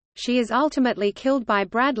 She is ultimately killed by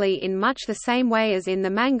Bradley in much the same way as in the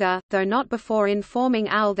manga, though not before informing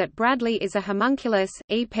Al that Bradley is a homunculus.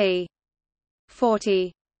 EP.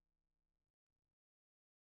 40.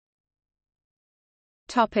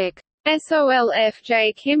 Solf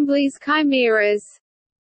J. Kimblee's chimeras.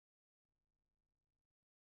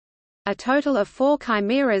 A total of 4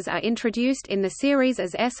 chimeras are introduced in the series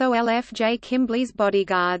as Solf J. Kimblee's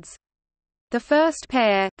bodyguards. The first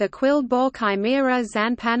pair, the quilled boar chimera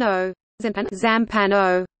Zanpano,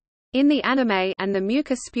 in the anime, and the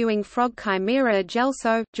mucus-spewing frog chimera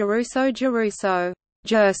Gelso,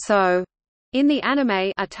 Jerso, in the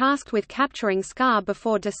anime, are tasked with capturing Scar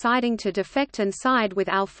before deciding to defect and side with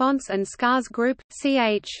Alphonse and Scar's group.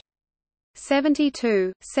 Ch.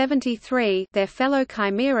 72, 73, their fellow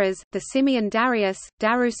chimeras, the simian Darius,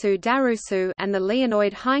 Darusu, and the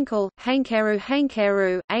leonoid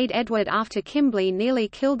Hoenkeru, aid Edward after Kimblee nearly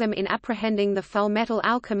killed them in apprehending the Fullmetal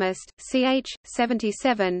Alchemist. Ch.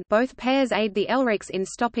 77, both pairs aid the Elrics in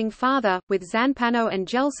stopping Father, with Zanpano and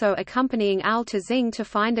Gelso accompanying Al to Xing to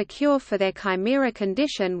find a cure for their chimera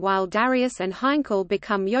condition, while Darius and Homunculi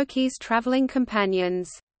become Yoki's traveling companions.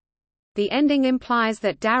 The ending implies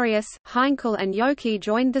that Darius, Homunculi and Yoki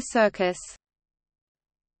joined the circus.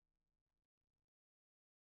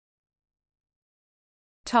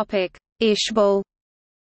 Ishbal.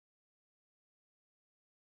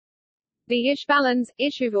 The Ishbalans,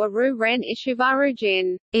 Ishuvaru Ren Ishuvaru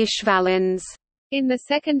Jin, Ishvalans, in the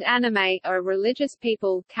second anime, are religious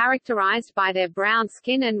people, characterized by their brown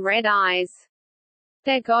skin and red eyes.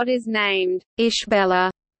 Their god is named Ishbella,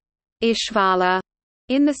 Ishvala.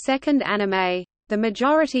 In the second anime, the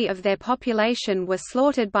majority of their population were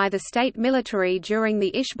slaughtered by the state military during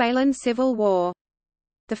the Ishbalan Civil War.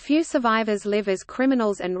 The few survivors live as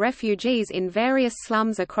criminals and refugees in various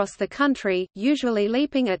slums across the country, usually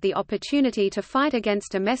leaping at the opportunity to fight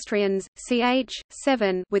against Amestrians. Ch.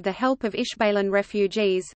 7, with the help of Ishbalan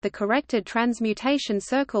refugees, the corrected transmutation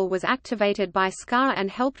circle was activated by Scar and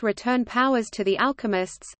helped return powers to the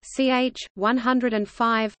alchemists. Ch.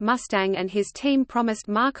 105, Mustang and his team promised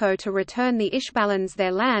Marcoh to return the Ishbalans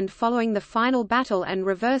their land following the final battle and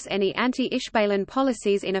reverse any anti-Ishbalan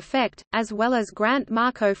policies in effect, as well as grant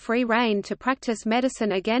Marcoh free rein to practice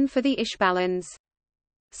medicine again for the Ishbalans.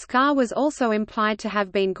 Scar was also implied to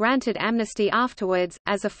have been granted amnesty afterwards,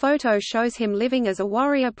 as a photo shows him living as a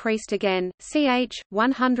warrior priest again. Ch.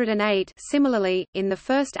 108. Similarly, in the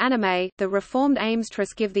first anime, the reformed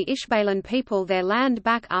Amstress give the Ishbalan people their land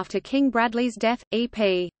back after King Bradley's death.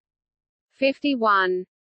 EP. 51.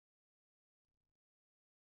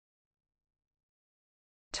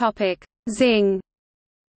 Xing.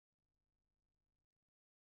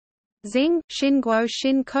 Xing, Shinguo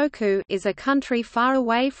Shinkoku, is a country far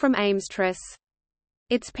away from Amstress.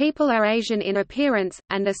 Its people are Asian in appearance,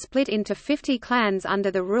 and are split into 50 clans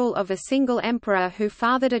under the rule of a single emperor who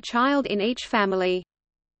fathered a child in each family.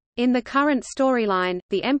 In the current storyline,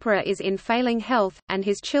 the emperor is in failing health, and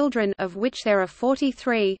his children, of which there are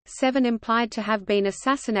 43, 7 implied to have been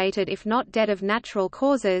assassinated if not dead of natural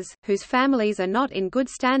causes, whose families are not in good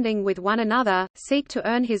standing with one another, seek to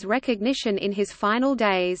earn his recognition in his final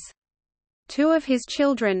days. 2 of his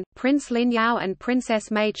children, Prince Lin Yao and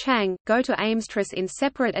Princess May Chang, go to Amstress in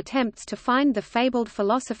separate attempts to find the fabled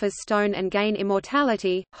Philosopher's Stone and gain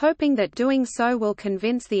immortality, hoping that doing so will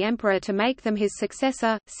convince the Emperor to make them his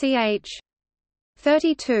successor. Ch.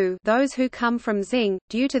 32. Those who come from Xing,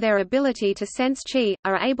 due to their ability to sense qi,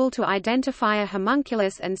 are able to identify a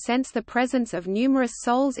homunculus and sense the presence of numerous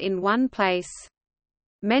souls in one place.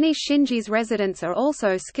 Many Shinji's residents are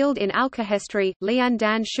also skilled in alchemy,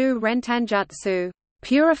 Liandan Shu Rentanjutsu,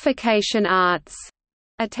 purification arts,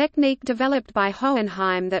 a technique developed by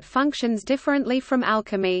Hohenheim that functions differently from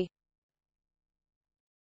alchemy.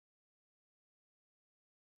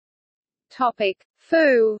 Topic: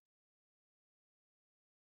 Fu.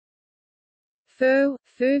 Fu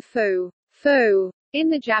in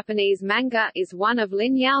the Japanese manga is one of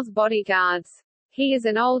Lin Yao's bodyguards. He is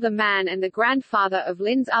an older man and the grandfather of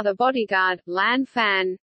Lin's other bodyguard, Lan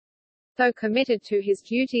Fan. Though committed to his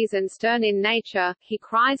duties and stern in nature, he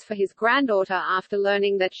cries for his granddaughter after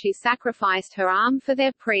learning that she sacrificed her arm for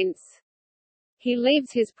their prince. He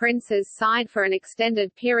leaves his prince's side for an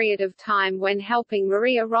extended period of time when helping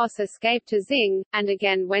Maria Ross escape to Xing, and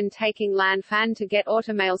again when taking Lan Fan to get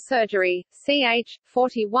automale surgery. Ch.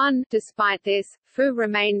 41. Despite this, Fu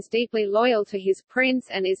remains deeply loyal to his prince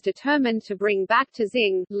and is determined to bring back to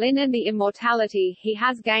Xing, Lin and the immortality he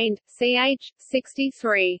has gained. Ch.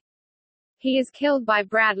 63. He is killed by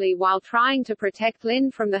Bradley while trying to protect Lin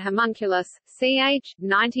from the homunculus. Ch.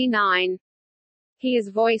 99. He is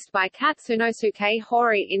voiced by Katsunosuke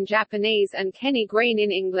Hori in Japanese and Kenny Green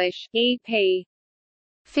in English. EP.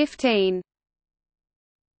 15.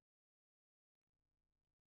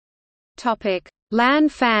 Topic: Lan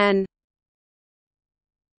Fan.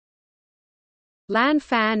 Lan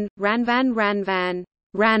Fan, Ranvan,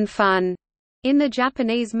 Ranfun, in the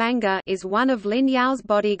Japanese manga, is one of Lin Yao's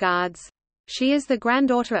bodyguards. She is the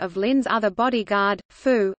granddaughter of Lin's other bodyguard,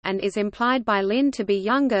 Fu, and is implied by Lin to be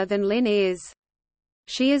younger than Lin is.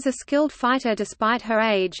 She is a skilled fighter despite her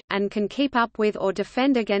age, and can keep up with or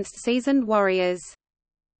defend against seasoned warriors.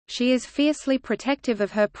 She is fiercely protective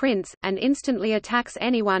of her prince, and instantly attacks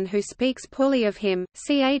anyone who speaks poorly of him.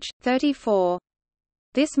 Ch. 34.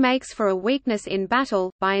 This makes for a weakness in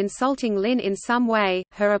battle. By insulting Lin in some way,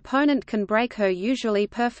 her opponent can break her usually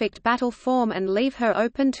perfect battle form and leave her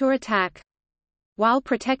open to attack. While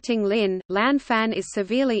protecting Lin, Lan Fan is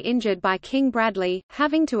severely injured by King Bradley,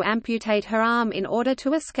 having to amputate her arm in order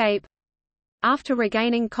to escape. After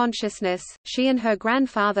regaining consciousness, she and her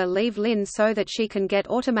grandfather leave Lin so that she can get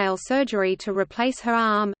automale surgery to replace her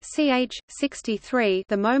arm. Ch. 63.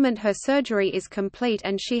 The moment her surgery is complete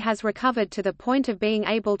and she has recovered to the point of being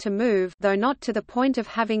able to move, though not to the point of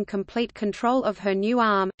having complete control of her new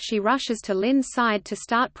arm, she rushes to Lin's side to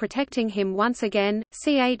start protecting him once again.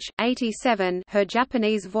 Ch. 87. Her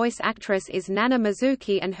Japanese voice actress is Nana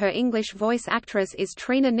Mizuki and her English voice actress is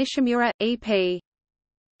Trina Nishimura. EP.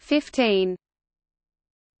 15.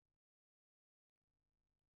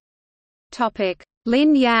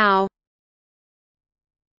 Lin Yao.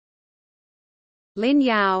 Lin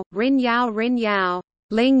Yao, Rin Yao,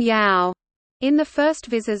 Ling Yao, in the first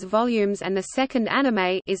Viz's volumes and the second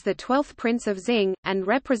anime, is the 12th prince of Xing, and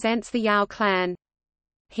represents the Yao clan.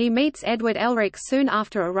 He meets Edward Elric soon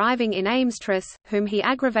after arriving in Amstress, whom he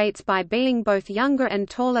aggravates by being both younger and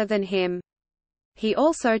taller than him. He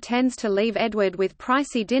also tends to leave Edward with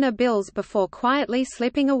pricey dinner bills before quietly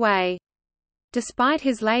slipping away. Despite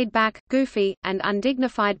his laid-back, goofy, and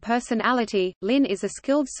undignified personality, Lin is a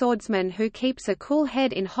skilled swordsman who keeps a cool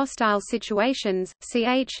head in hostile situations.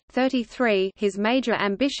 Ch. 33. His major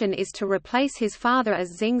ambition is to replace his father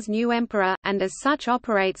as Xing's new emperor, and as such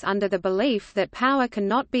operates under the belief that power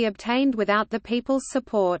cannot be obtained without the people's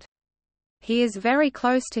support. He is very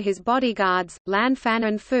close to his bodyguards, Lan Fan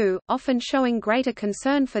and Fu, often showing greater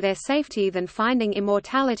concern for their safety than finding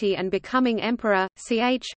immortality and becoming emperor.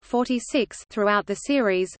 Ch. 46. Throughout the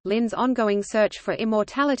series, Lin's ongoing search for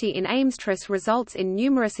immortality in Amstress results in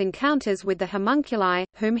numerous encounters with the homunculi,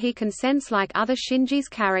 whom he can sense like other Shinji's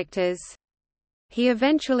characters. He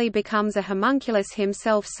eventually becomes a homunculus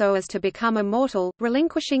himself so as to become immortal,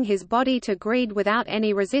 relinquishing his body to greed without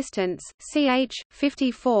any resistance. Ch.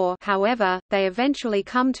 54. However, they eventually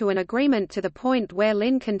come to an agreement to the point where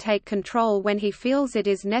Lin can take control when he feels it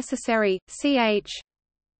is necessary. Ch.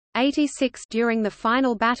 86 During the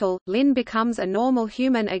final battle, Lin becomes a normal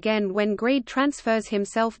human again when greed transfers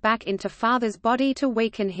himself back into Father's body to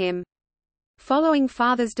weaken him. Following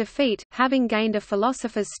Father's defeat, having gained a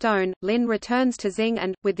Philosopher's Stone, Lin returns to Xing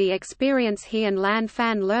and, with the experience he and Lan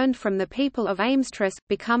Fan learned from the people of Amstress,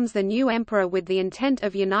 becomes the new emperor with the intent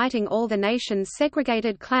of uniting all the nation's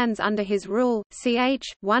segregated clans under his rule.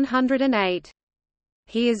 Ch. 108.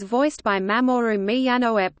 He is voiced by Mamoru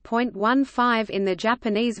Miyanoe.15 in the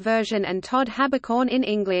Japanese version and Todd Haberkorn in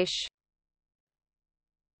English.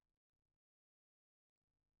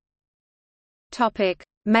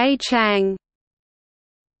 May Chang.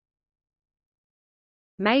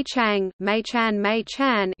 May Chang, May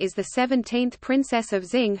Chan is the 17th princess of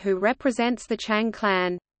Xing who represents the Chang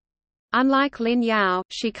clan. Unlike Lin Yao,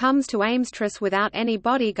 she comes to Amstress without any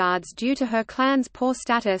bodyguards due to her clan's poor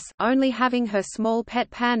status, only having her small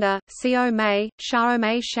pet panda, Xiao Mei, Xiao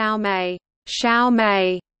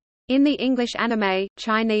Mei, in the English anime,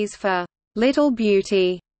 Chinese for Little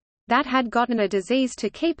Beauty, that had gotten a disease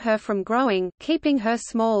to keep her from growing, keeping her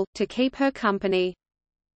small, to keep her company.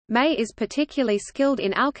 May is particularly skilled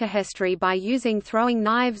in alchemy by using throwing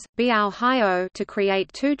knives biao hyo to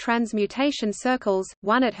create 2 transmutation circles,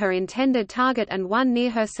 one at her intended target and one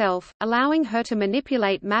near herself, allowing her to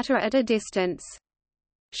manipulate matter at a distance.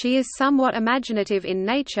 She is somewhat imaginative in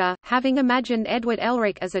nature, having imagined Edward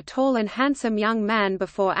Elric as a tall and handsome young man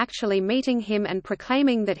before actually meeting him and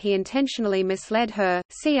proclaiming that he intentionally misled her.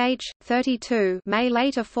 Ch. 32 May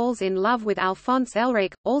later falls in love with Alphonse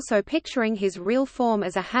Elric, also picturing his real form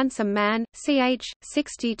as a handsome man. Ch.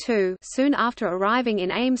 62 Soon after arriving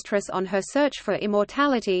in Amstress on her search for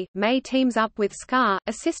immortality, May teams up with Scar,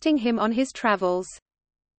 assisting him on his travels.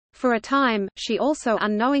 For a time, she also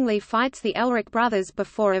unknowingly fights the Elric brothers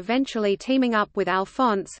before eventually teaming up with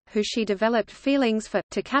Alphonse, who she developed feelings for,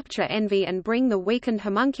 to capture Envy and bring the weakened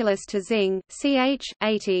homunculus to Xing. Ch.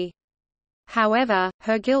 80. However,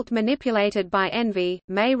 her guilt manipulated by Envy,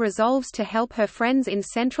 May resolves to help her friends in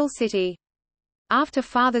Central City. After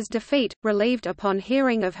Father's defeat, relieved upon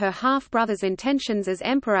hearing of her half-brother's intentions as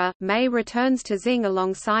emperor, May returns to Xing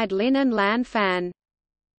alongside Lin and Lan Fan.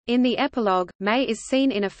 In the epilogue, May is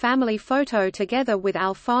seen in a family photo together with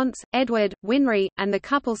Alphonse, Edward, Winry, and the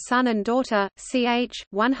couple's son and daughter. Ch.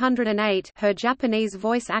 108 Her Japanese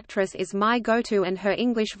voice actress is Mai Goto and her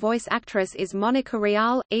English voice actress is Monica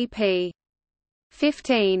Rial, EP.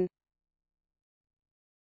 15.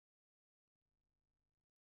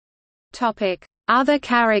 Other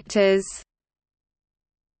characters.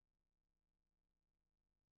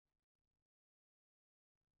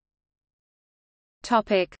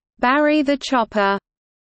 Barry the Chopper.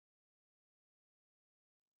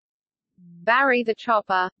 Barry the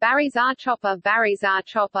Chopper, Barryzar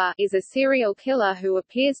Chopper is a serial killer who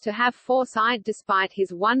appears to have foresight despite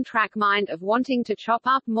his one-track mind of wanting to chop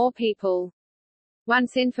up more people.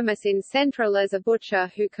 Once infamous in Central as a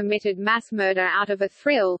butcher who committed mass murder out of a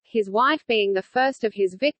thrill, his wife being the first of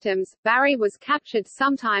his victims, Barry was captured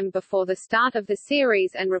sometime before the start of the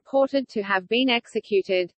series and reported to have been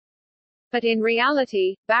executed. But in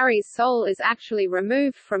reality, Barry's soul is actually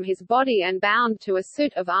removed from his body and bound to a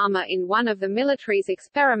suit of armor in one of the military's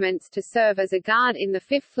experiments to serve as a guard in the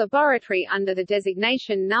 5th laboratory under the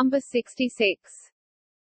designation number 66.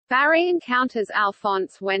 Barry encounters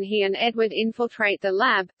Alphonse when he and Edward infiltrate the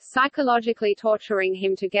lab, psychologically torturing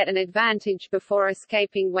him to get an advantage before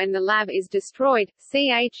escaping when the lab is destroyed.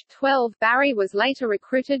 Ch. 12 Barry was later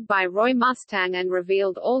recruited by Roy Mustang and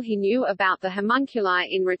revealed all he knew about the homunculi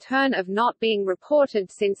in return of not being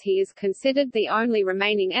reported since he is considered the only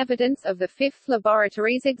remaining evidence of the 5th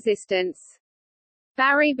laboratory's existence.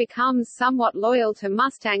 Barry becomes somewhat loyal to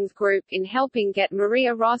Mustang's group in helping get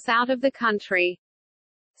Maria Ross out of the country.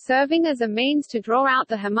 Serving as a means to draw out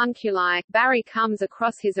the homunculi, Barry comes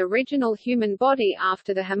across his original human body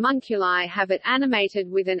after the homunculi have it animated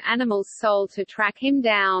with an animal's soul to track him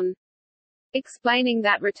down. Explaining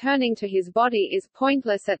that returning to his body is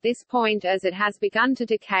pointless at this point as it has begun to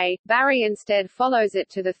decay, Barry instead follows it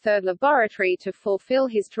to the 3rd laboratory to fulfill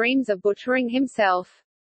his dreams of butchering himself.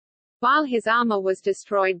 While his armor was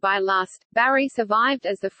destroyed by lust, Barry survived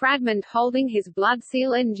as the fragment holding his blood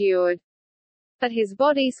seal endured. But his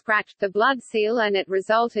body scratched the blood seal and it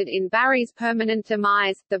resulted in Barry's permanent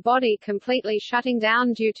demise, the body completely shutting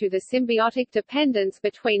down due to the symbiotic dependence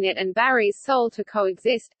between it and Barry's soul to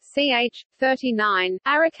coexist. Ch. 39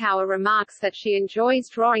 Arakawa remarks that she enjoys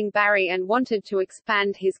drawing Barry and wanted to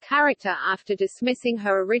expand his character after dismissing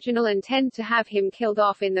her original intent to have him killed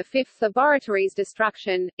off in the 5th laboratory's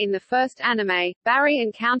destruction. In the first anime, Barry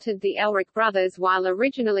encountered the Elric brothers while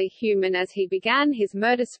originally human as he began his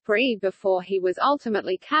murder spree before he was was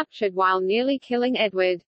ultimately captured while nearly killing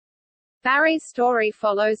Edward. Barry's story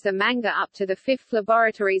follows the manga up to the Fifth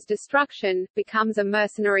Laboratory's destruction, becomes a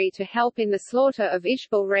mercenary to help in the slaughter of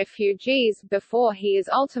Ishbal refugees, before he is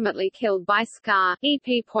ultimately killed by Scar.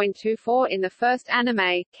 EP.24 in the first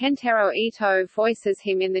anime, Kentaro Ito voices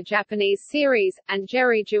him in the Japanese series, and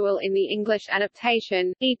Jerry Jewell in the English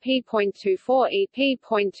adaptation. EP.24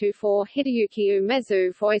 EP.24 Hideyuki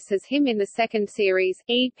Umezu voices him in the second series.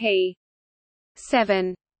 EP.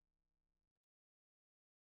 7.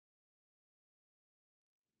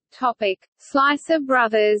 Topic: Slicer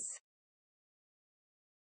brothers.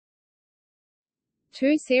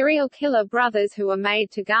 Two serial killer brothers who are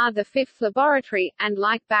made to guard the Fifth Laboratory, and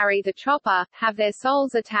like Barry the Chopper, have their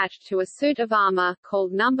souls attached to a suit of armor,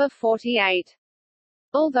 called Number 48.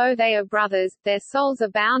 Although they are brothers, their souls are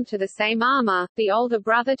bound to the same armor, the older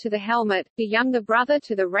brother to the helmet, the younger brother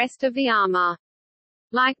to the rest of the armor.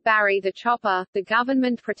 Like Barry the Chopper, the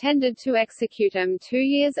government pretended to execute him 2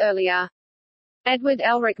 years earlier. Edward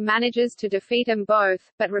Elric manages to defeat them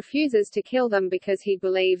both, but refuses to kill them because he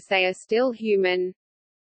believes they are still human.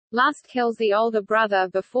 Lust kills the older brother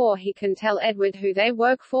before he can tell Edward who they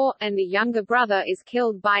work for, and the younger brother is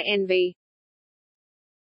killed by envy.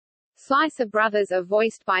 Slicer brothers are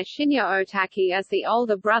voiced by Shinya Otaki as the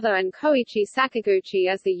older brother and Koichi Sakaguchi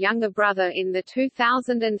as the younger brother in the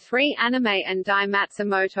 2003 anime, and Dai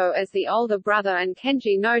Matsumoto as the older brother and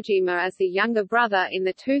Kenji Nojima as the younger brother in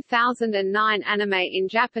the 2009 anime in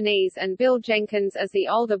Japanese, and Bill Jenkins as the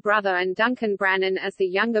older brother and Duncan Brannon as the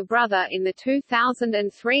younger brother in the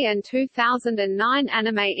 2003 and 2009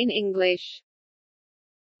 anime in English.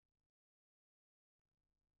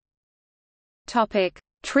 Topic: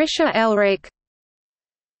 Trisha Elric.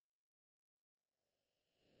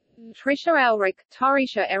 Trisha Elric,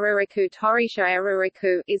 Torisha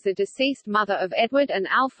Eruriku, is the deceased mother of Edward and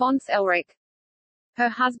Alphonse Elric. Her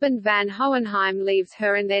husband Van Hohenheim leaves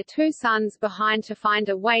her and their 2 sons behind to find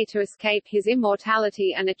a way to escape his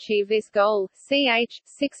immortality and achieve this goal. Ch.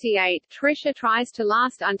 68. Trisha tries to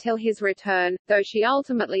last until his return, though she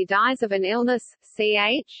ultimately dies of an illness.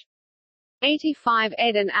 Ch. 85.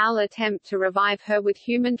 Ed and Al attempt to revive her with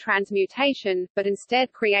human transmutation, but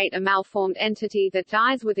instead create a malformed entity that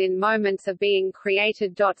dies within moments of being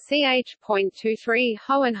created. Ch.23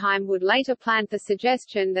 Hohenheim would later plant the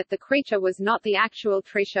suggestion that the creature was not the actual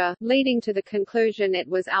Trisha, leading to the conclusion it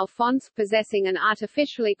was Alphonse, possessing an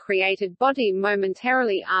artificially created body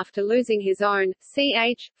momentarily after losing his own.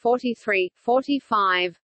 Ch.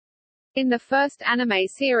 43-45. In the first anime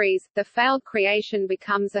series, the failed creation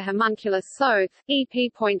becomes a homunculus Sloth.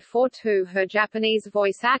 EP.42 Her Japanese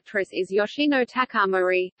voice actress is Yoshino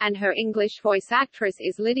Takamori, and her English voice actress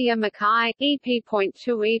is Lydia Mackay.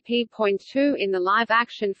 EP.2 In the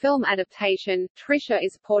live-action film adaptation, Trisha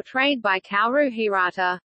is portrayed by Kaoru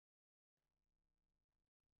Hirata.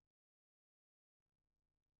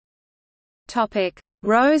 Topic: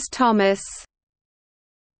 Rose Thomas.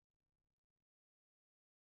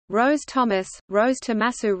 Rose Thomas, Rose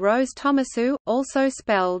Thomasu, also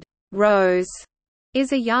spelled Rose,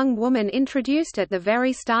 is a young woman introduced at the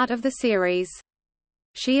very start of the series.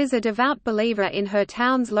 She is a devout believer in her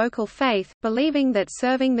town's local faith, believing that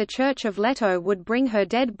serving the Church of Leto would bring her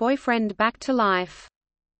dead boyfriend back to life.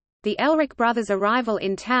 The Elric brothers' arrival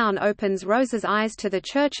in town opens Rose's eyes to the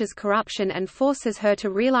Church's corruption and forces her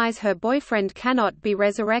to realize her boyfriend cannot be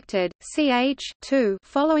resurrected. Ch. 2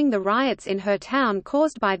 Following the riots in her town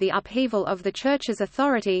caused by the upheaval of the Church's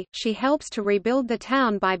authority, she helps to rebuild the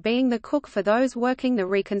town by being the cook for those working the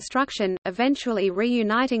reconstruction, eventually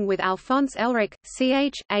reuniting with Alphonse Elric.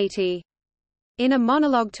 Ch. 80. In a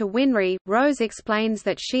monologue to Winry, Rose explains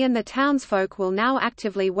that she and the townsfolk will now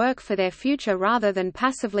actively work for their future rather than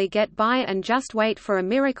passively get by and just wait for a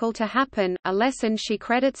miracle to happen, a lesson she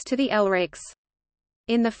credits to the Elrics.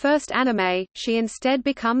 In the first anime, she instead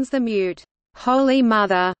becomes the mute, Holy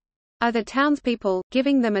Mother of the townspeople,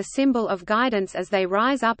 giving them a symbol of guidance as they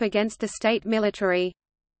rise up against the state military.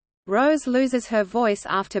 Rose loses her voice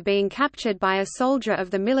after being captured by a soldier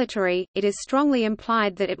of the military. It is strongly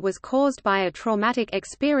implied that it was caused by a traumatic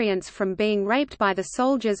experience from being raped by the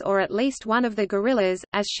soldiers or at least one of the guerrillas.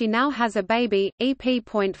 As she now has a baby,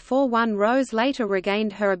 EP.41 Rose later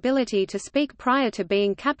regained her ability to speak prior to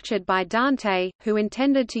being captured by Dante, who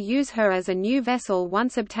intended to use her as a new vessel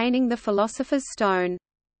once obtaining the Philosopher's Stone.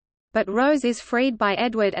 But Rose is freed by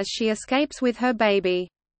Edward as she escapes with her baby.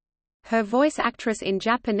 Her voice actress in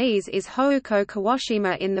Japanese is Houko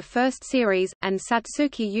Kawashima in the first series, and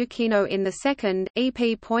Satsuki Yukino in the second.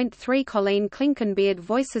 EP.3 Colleen Klinkenbeard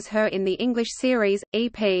voices her in the English series,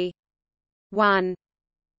 EP. 1.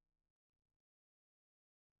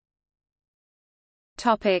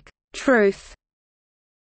 Truth.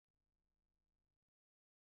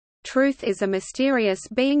 Truth is a mysterious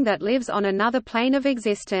being that lives on another plane of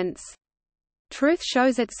existence. Truth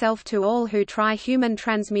shows itself to all who try human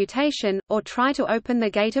transmutation, or try to open the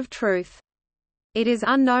gate of truth. It is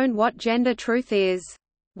unknown what gender truth is.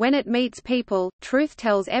 When it meets people, truth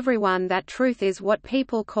tells everyone that truth is what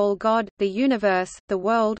people call God, the universe, the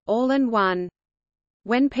world, all in one.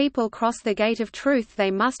 When people cross the gate of truth they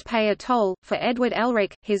must pay a toll, for Edward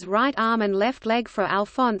Elric, his right arm and left leg, for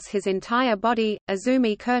Alphonse his entire body,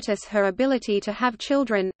 Izumi Curtis her ability to have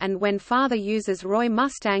children, and when Father uses Roy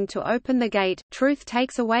Mustang to open the gate, truth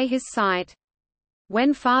takes away his sight.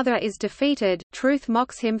 When Father is defeated, truth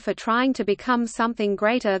mocks him for trying to become something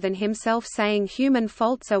greater than himself, saying human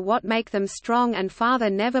faults are what make them strong, and Father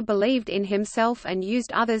never believed in himself and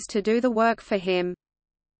used others to do the work for him.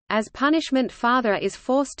 As punishment, Father is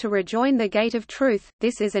forced to rejoin the gate of truth.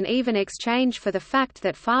 This is an even exchange for the fact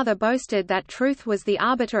that Father boasted that truth was the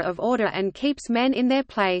arbiter of order and keeps men in their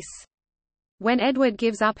place. When Edward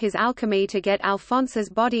gives up his alchemy to get Alphonse's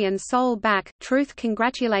body and soul back, truth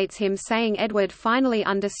congratulates him, saying Edward finally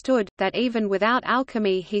understood, that even without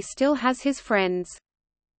alchemy he still has his friends.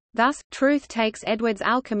 Thus, truth takes Edward's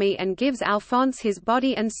alchemy and gives Alphonse his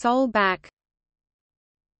body and soul back.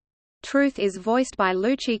 Truth is voiced by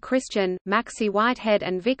Lucci Christian, Maxie Whitehead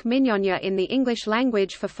and Vic Mignogna in the English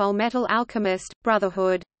language for Fullmetal Alchemist,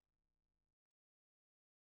 Brotherhood.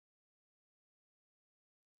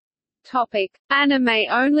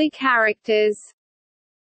 Anime-only characters.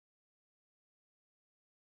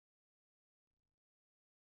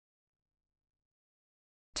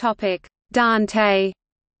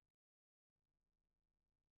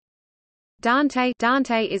 Dante.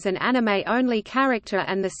 Dante is an anime-only character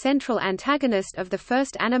and the central antagonist of the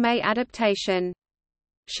first anime adaptation.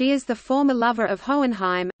 She is the former lover of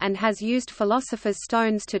Hohenheim, and has used Philosopher's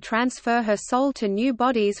Stones to transfer her soul to new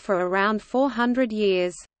bodies for around 400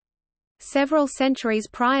 years. Several centuries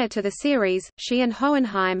prior to the series, she and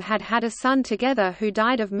Hohenheim had had a son together who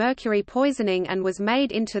died of mercury poisoning and was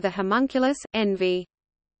made into the homunculus, Envy.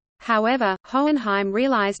 However, Hohenheim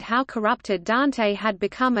realized how corrupted Dante had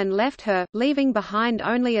become and left her, leaving behind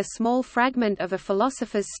only a small fragment of a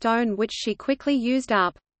Philosopher's Stone which she quickly used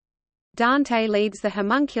up. Dante leads the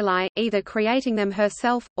homunculi, either creating them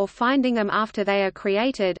herself, or finding them after they are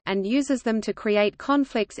created, and uses them to create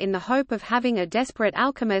conflicts in the hope of having a desperate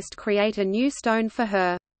alchemist create a new stone for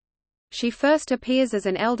her. She first appears as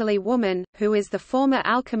an elderly woman, who is the former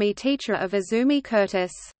alchemy teacher of Izumi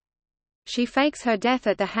Curtis. She fakes her death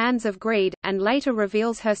at the hands of greed, and later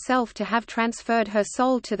reveals herself to have transferred her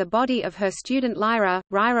soul to the body of her student Lyra,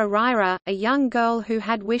 a young girl who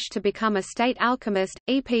had wished to become a state alchemist.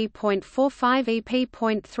 EP.45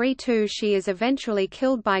 EP.32 She is eventually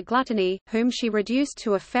killed by Gluttony, whom she reduced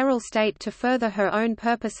to a feral state to further her own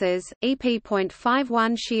purposes.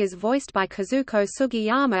 EP.51 She is voiced by Kazuko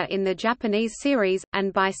Sugiyama in the Japanese series,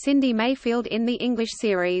 and by Cindy Mayfield in the English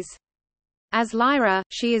series. As Lyra,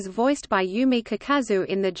 she is voiced by Yumi Kakazu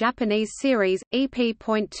in the Japanese series,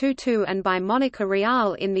 EP.22 and by Monica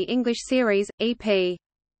Rial in the English series,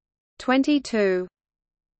 EP.22.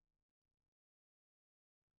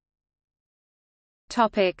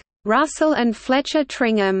 Russell and Fletcher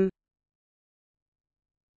Tringham.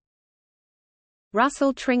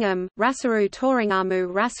 Russell Tringham, Rasaru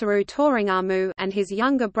Toringamu, and his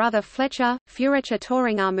younger brother Fletcher, Furecha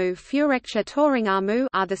Toringamu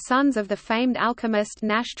are the sons of the famed alchemist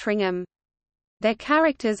Nash Tringham. Their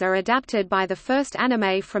characters are adapted by the first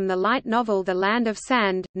anime from the light novel The Land of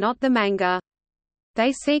Sand, not the manga.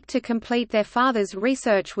 They seek to complete their father's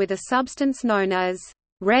research with a substance known as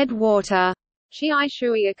red water,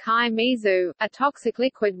 Shiaishui Akai Mizu, a toxic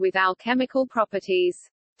liquid with alchemical properties.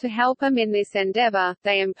 To help them in this endeavor,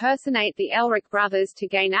 they impersonate the Elric brothers to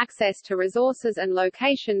gain access to resources and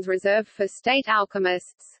locations reserved for state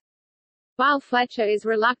alchemists. While Fletcher is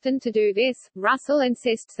reluctant to do this, Russell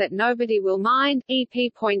insists that nobody will mind.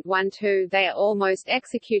 EP.12 They are almost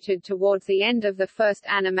executed towards the end of the first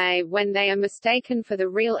anime when they are mistaken for the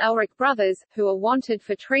real Elric brothers, who are wanted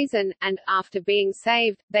for treason, and, after being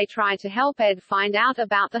saved, they try to help Ed find out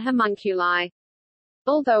about the homunculi.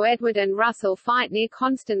 Although Edward and Russell fight near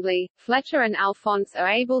constantly, Fletcher and Alphonse are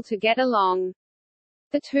able to get along.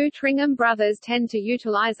 The two Tringham brothers tend to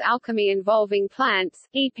utilize alchemy involving plants.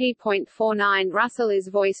 EP.49 Russell is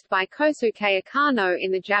voiced by Kosuke Akano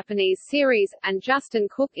in the Japanese series, and Justin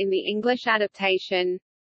Cook in the English adaptation.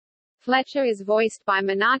 Fletcher is voiced by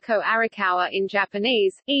Minako Arakawa in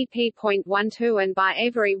Japanese, EP.12 and by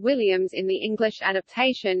Avery Williams in the English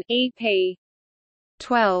adaptation, EP.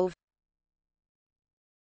 12.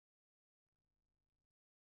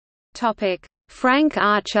 Frank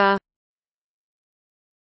Archer.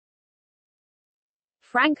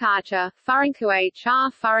 Frank Archer,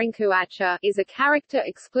 Furinku is a character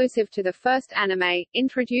exclusive to the first anime,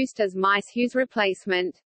 introduced as Maes Hughes'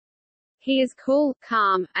 replacement. He is cool,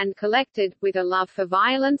 calm, and collected, with a love for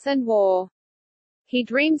violence and war. He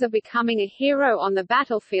dreams of becoming a hero on the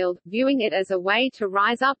battlefield, viewing it as a way to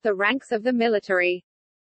rise up the ranks of the military.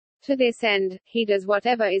 To this end, he does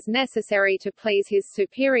whatever is necessary to please his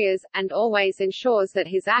superiors, and always ensures that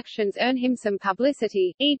his actions earn him some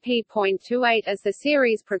publicity. EP.28 As the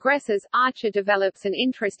series progresses, Archer develops an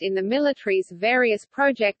interest in the military's various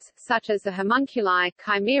projects, such as the homunculi,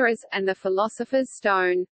 chimeras, and the Philosopher's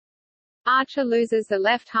Stone. Archer loses the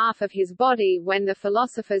left half of his body when the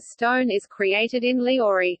Philosopher's Stone is created in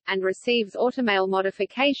Leori, and receives automale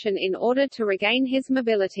modification in order to regain his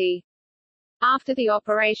mobility. After the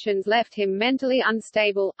operations left him mentally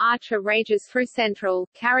unstable, Archer rages through Central,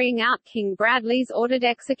 carrying out King Bradley's ordered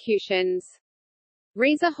executions.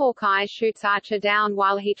 Riza Hawkeye shoots Archer down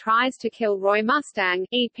while he tries to kill Roy Mustang.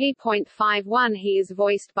 EP.51 He is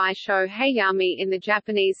voiced by Sho Hayami in the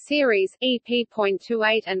Japanese series,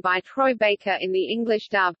 EP.28 and by Troy Baker in the English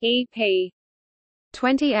dub,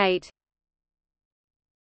 EP.28.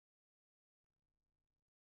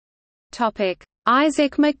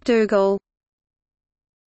 Isaac McDougall.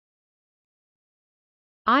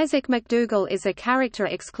 Isaac McDougall is a character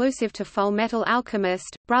exclusive to Fullmetal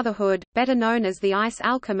Alchemist, Brotherhood, better known as the Ice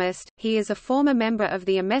Alchemist. He is a former member of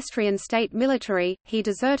the Amestrian state military. He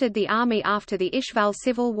deserted the army after the Ishval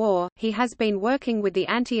Civil War. He has been working with the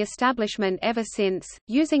anti-establishment ever since.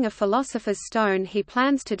 Using a Philosopher's Stone, he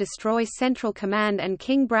plans to destroy Central Command and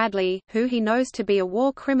King Bradley, who he knows to be a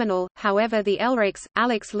war criminal. However, the Elrics,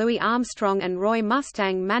 Alex Louis Armstrong and Roy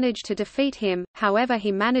Mustang manage to defeat him. However,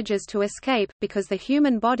 he manages to escape, because the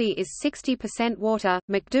human body is 60% water.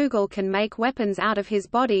 McDougall can make weapons out of his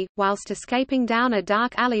body, whilst escaping down a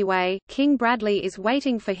dark alleyway. King Bradley is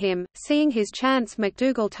waiting for him. Seeing his chance,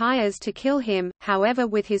 McDougall tries to kill him, however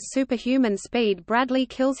with his superhuman speed Bradley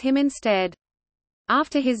kills him instead.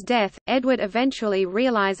 After his death, Edward eventually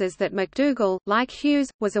realizes that McDougall, like Hughes,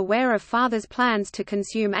 was aware of Father's plans to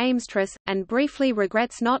consume Amstress, and briefly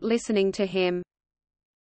regrets not listening to him.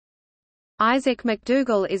 Isaac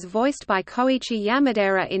McDougall is voiced by Koichi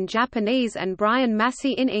Yamadera in Japanese and Brian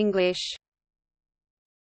Massey in English.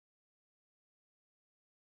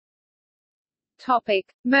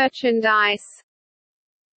 Merchandise.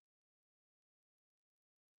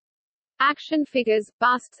 Action figures,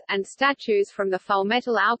 busts, and statues from the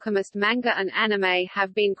Fullmetal Alchemist manga and anime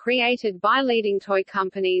have been created by leading toy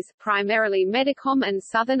companies, primarily Medicom and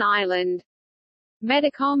Southern Island.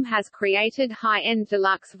 Medicom has created high-end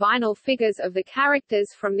deluxe vinyl figures of the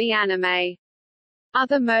characters from the anime.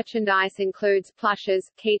 Other merchandise includes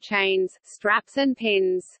plushes, keychains, straps and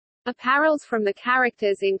pins. Apparels from the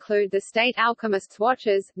characters include the State Alchemist's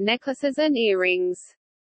watches, necklaces and earrings.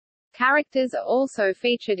 Characters are also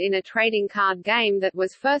featured in a trading card game that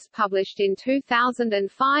was first published in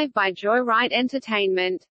 2005 by Joyride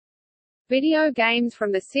Entertainment. Video games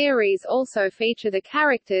from the series also feature the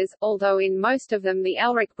characters, although in most of them the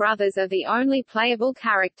Elric brothers are the only playable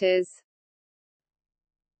characters.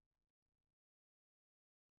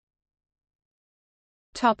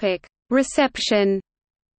 Reception.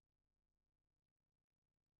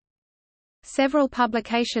 Several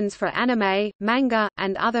publications for anime, manga,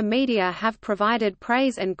 and other media have provided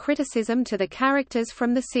praise and criticism to the characters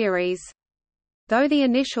from the series. Though the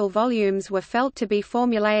initial volumes were felt to be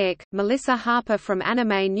formulaic, Melissa Harper from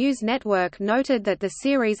Anime News Network noted that the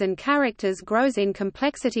series and characters grows in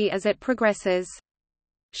complexity as it progresses.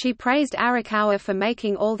 She praised Arakawa for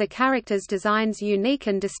making all the characters' designs unique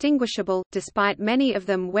and distinguishable, despite many of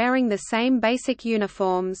them wearing the same basic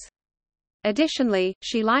uniforms. Additionally,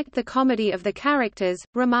 she liked the comedy of the characters,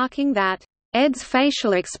 remarking that, "Ed's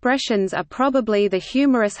facial expressions are probably the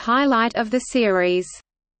humorous highlight of the series."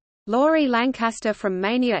 Laurie Lancaster from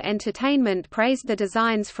Mania Entertainment praised the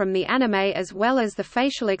designs from the anime as well as the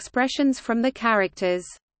facial expressions from the characters.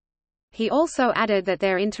 He also added that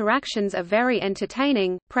their interactions are very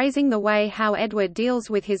entertaining, praising the way how Edward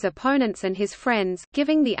deals with his opponents and his friends,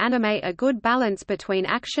 giving the anime a good balance between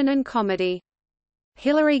action and comedy.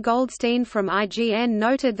 Hilary Goldstein from IGN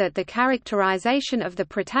noted that the characterization of the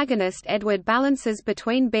protagonist Edward balances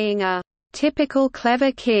between being a typical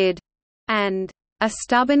clever kid and a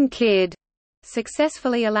stubborn kid,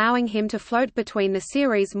 successfully allowing him to float between the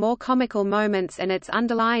series' more comical moments and its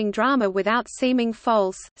underlying drama without seeming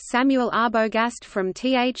false. Samuel Arbogast from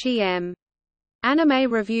THEM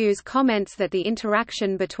Anime Reviews comments that the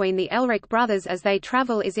interaction between the Elric brothers as they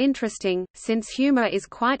travel is interesting, since humor is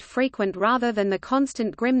quite frequent rather than the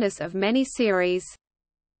constant grimness of many series.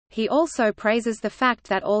 He also praises the fact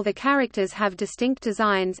that all the characters have distinct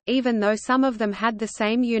designs, even though some of them had the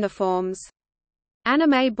same uniforms.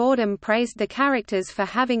 Anime Boredom praised the characters for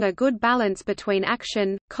having a good balance between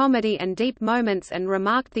action, comedy and deep moments and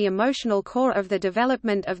remarked the emotional core of the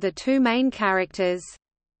development of the two main characters.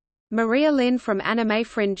 Maria Lin from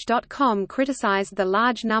AnimeFringe.com criticized the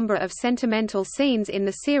large number of sentimental scenes in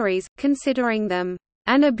the series, considering them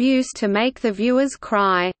an abuse to make the viewers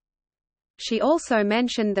cry. She also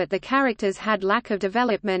mentioned that the characters had lack of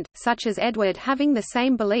development, such as Edward having the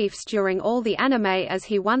same beliefs during all the anime as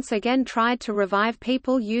he once again tried to revive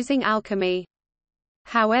people using alchemy.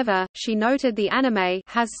 However, she noted the anime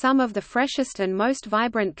has some of the freshest and most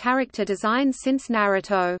vibrant character designs since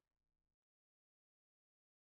Naruto.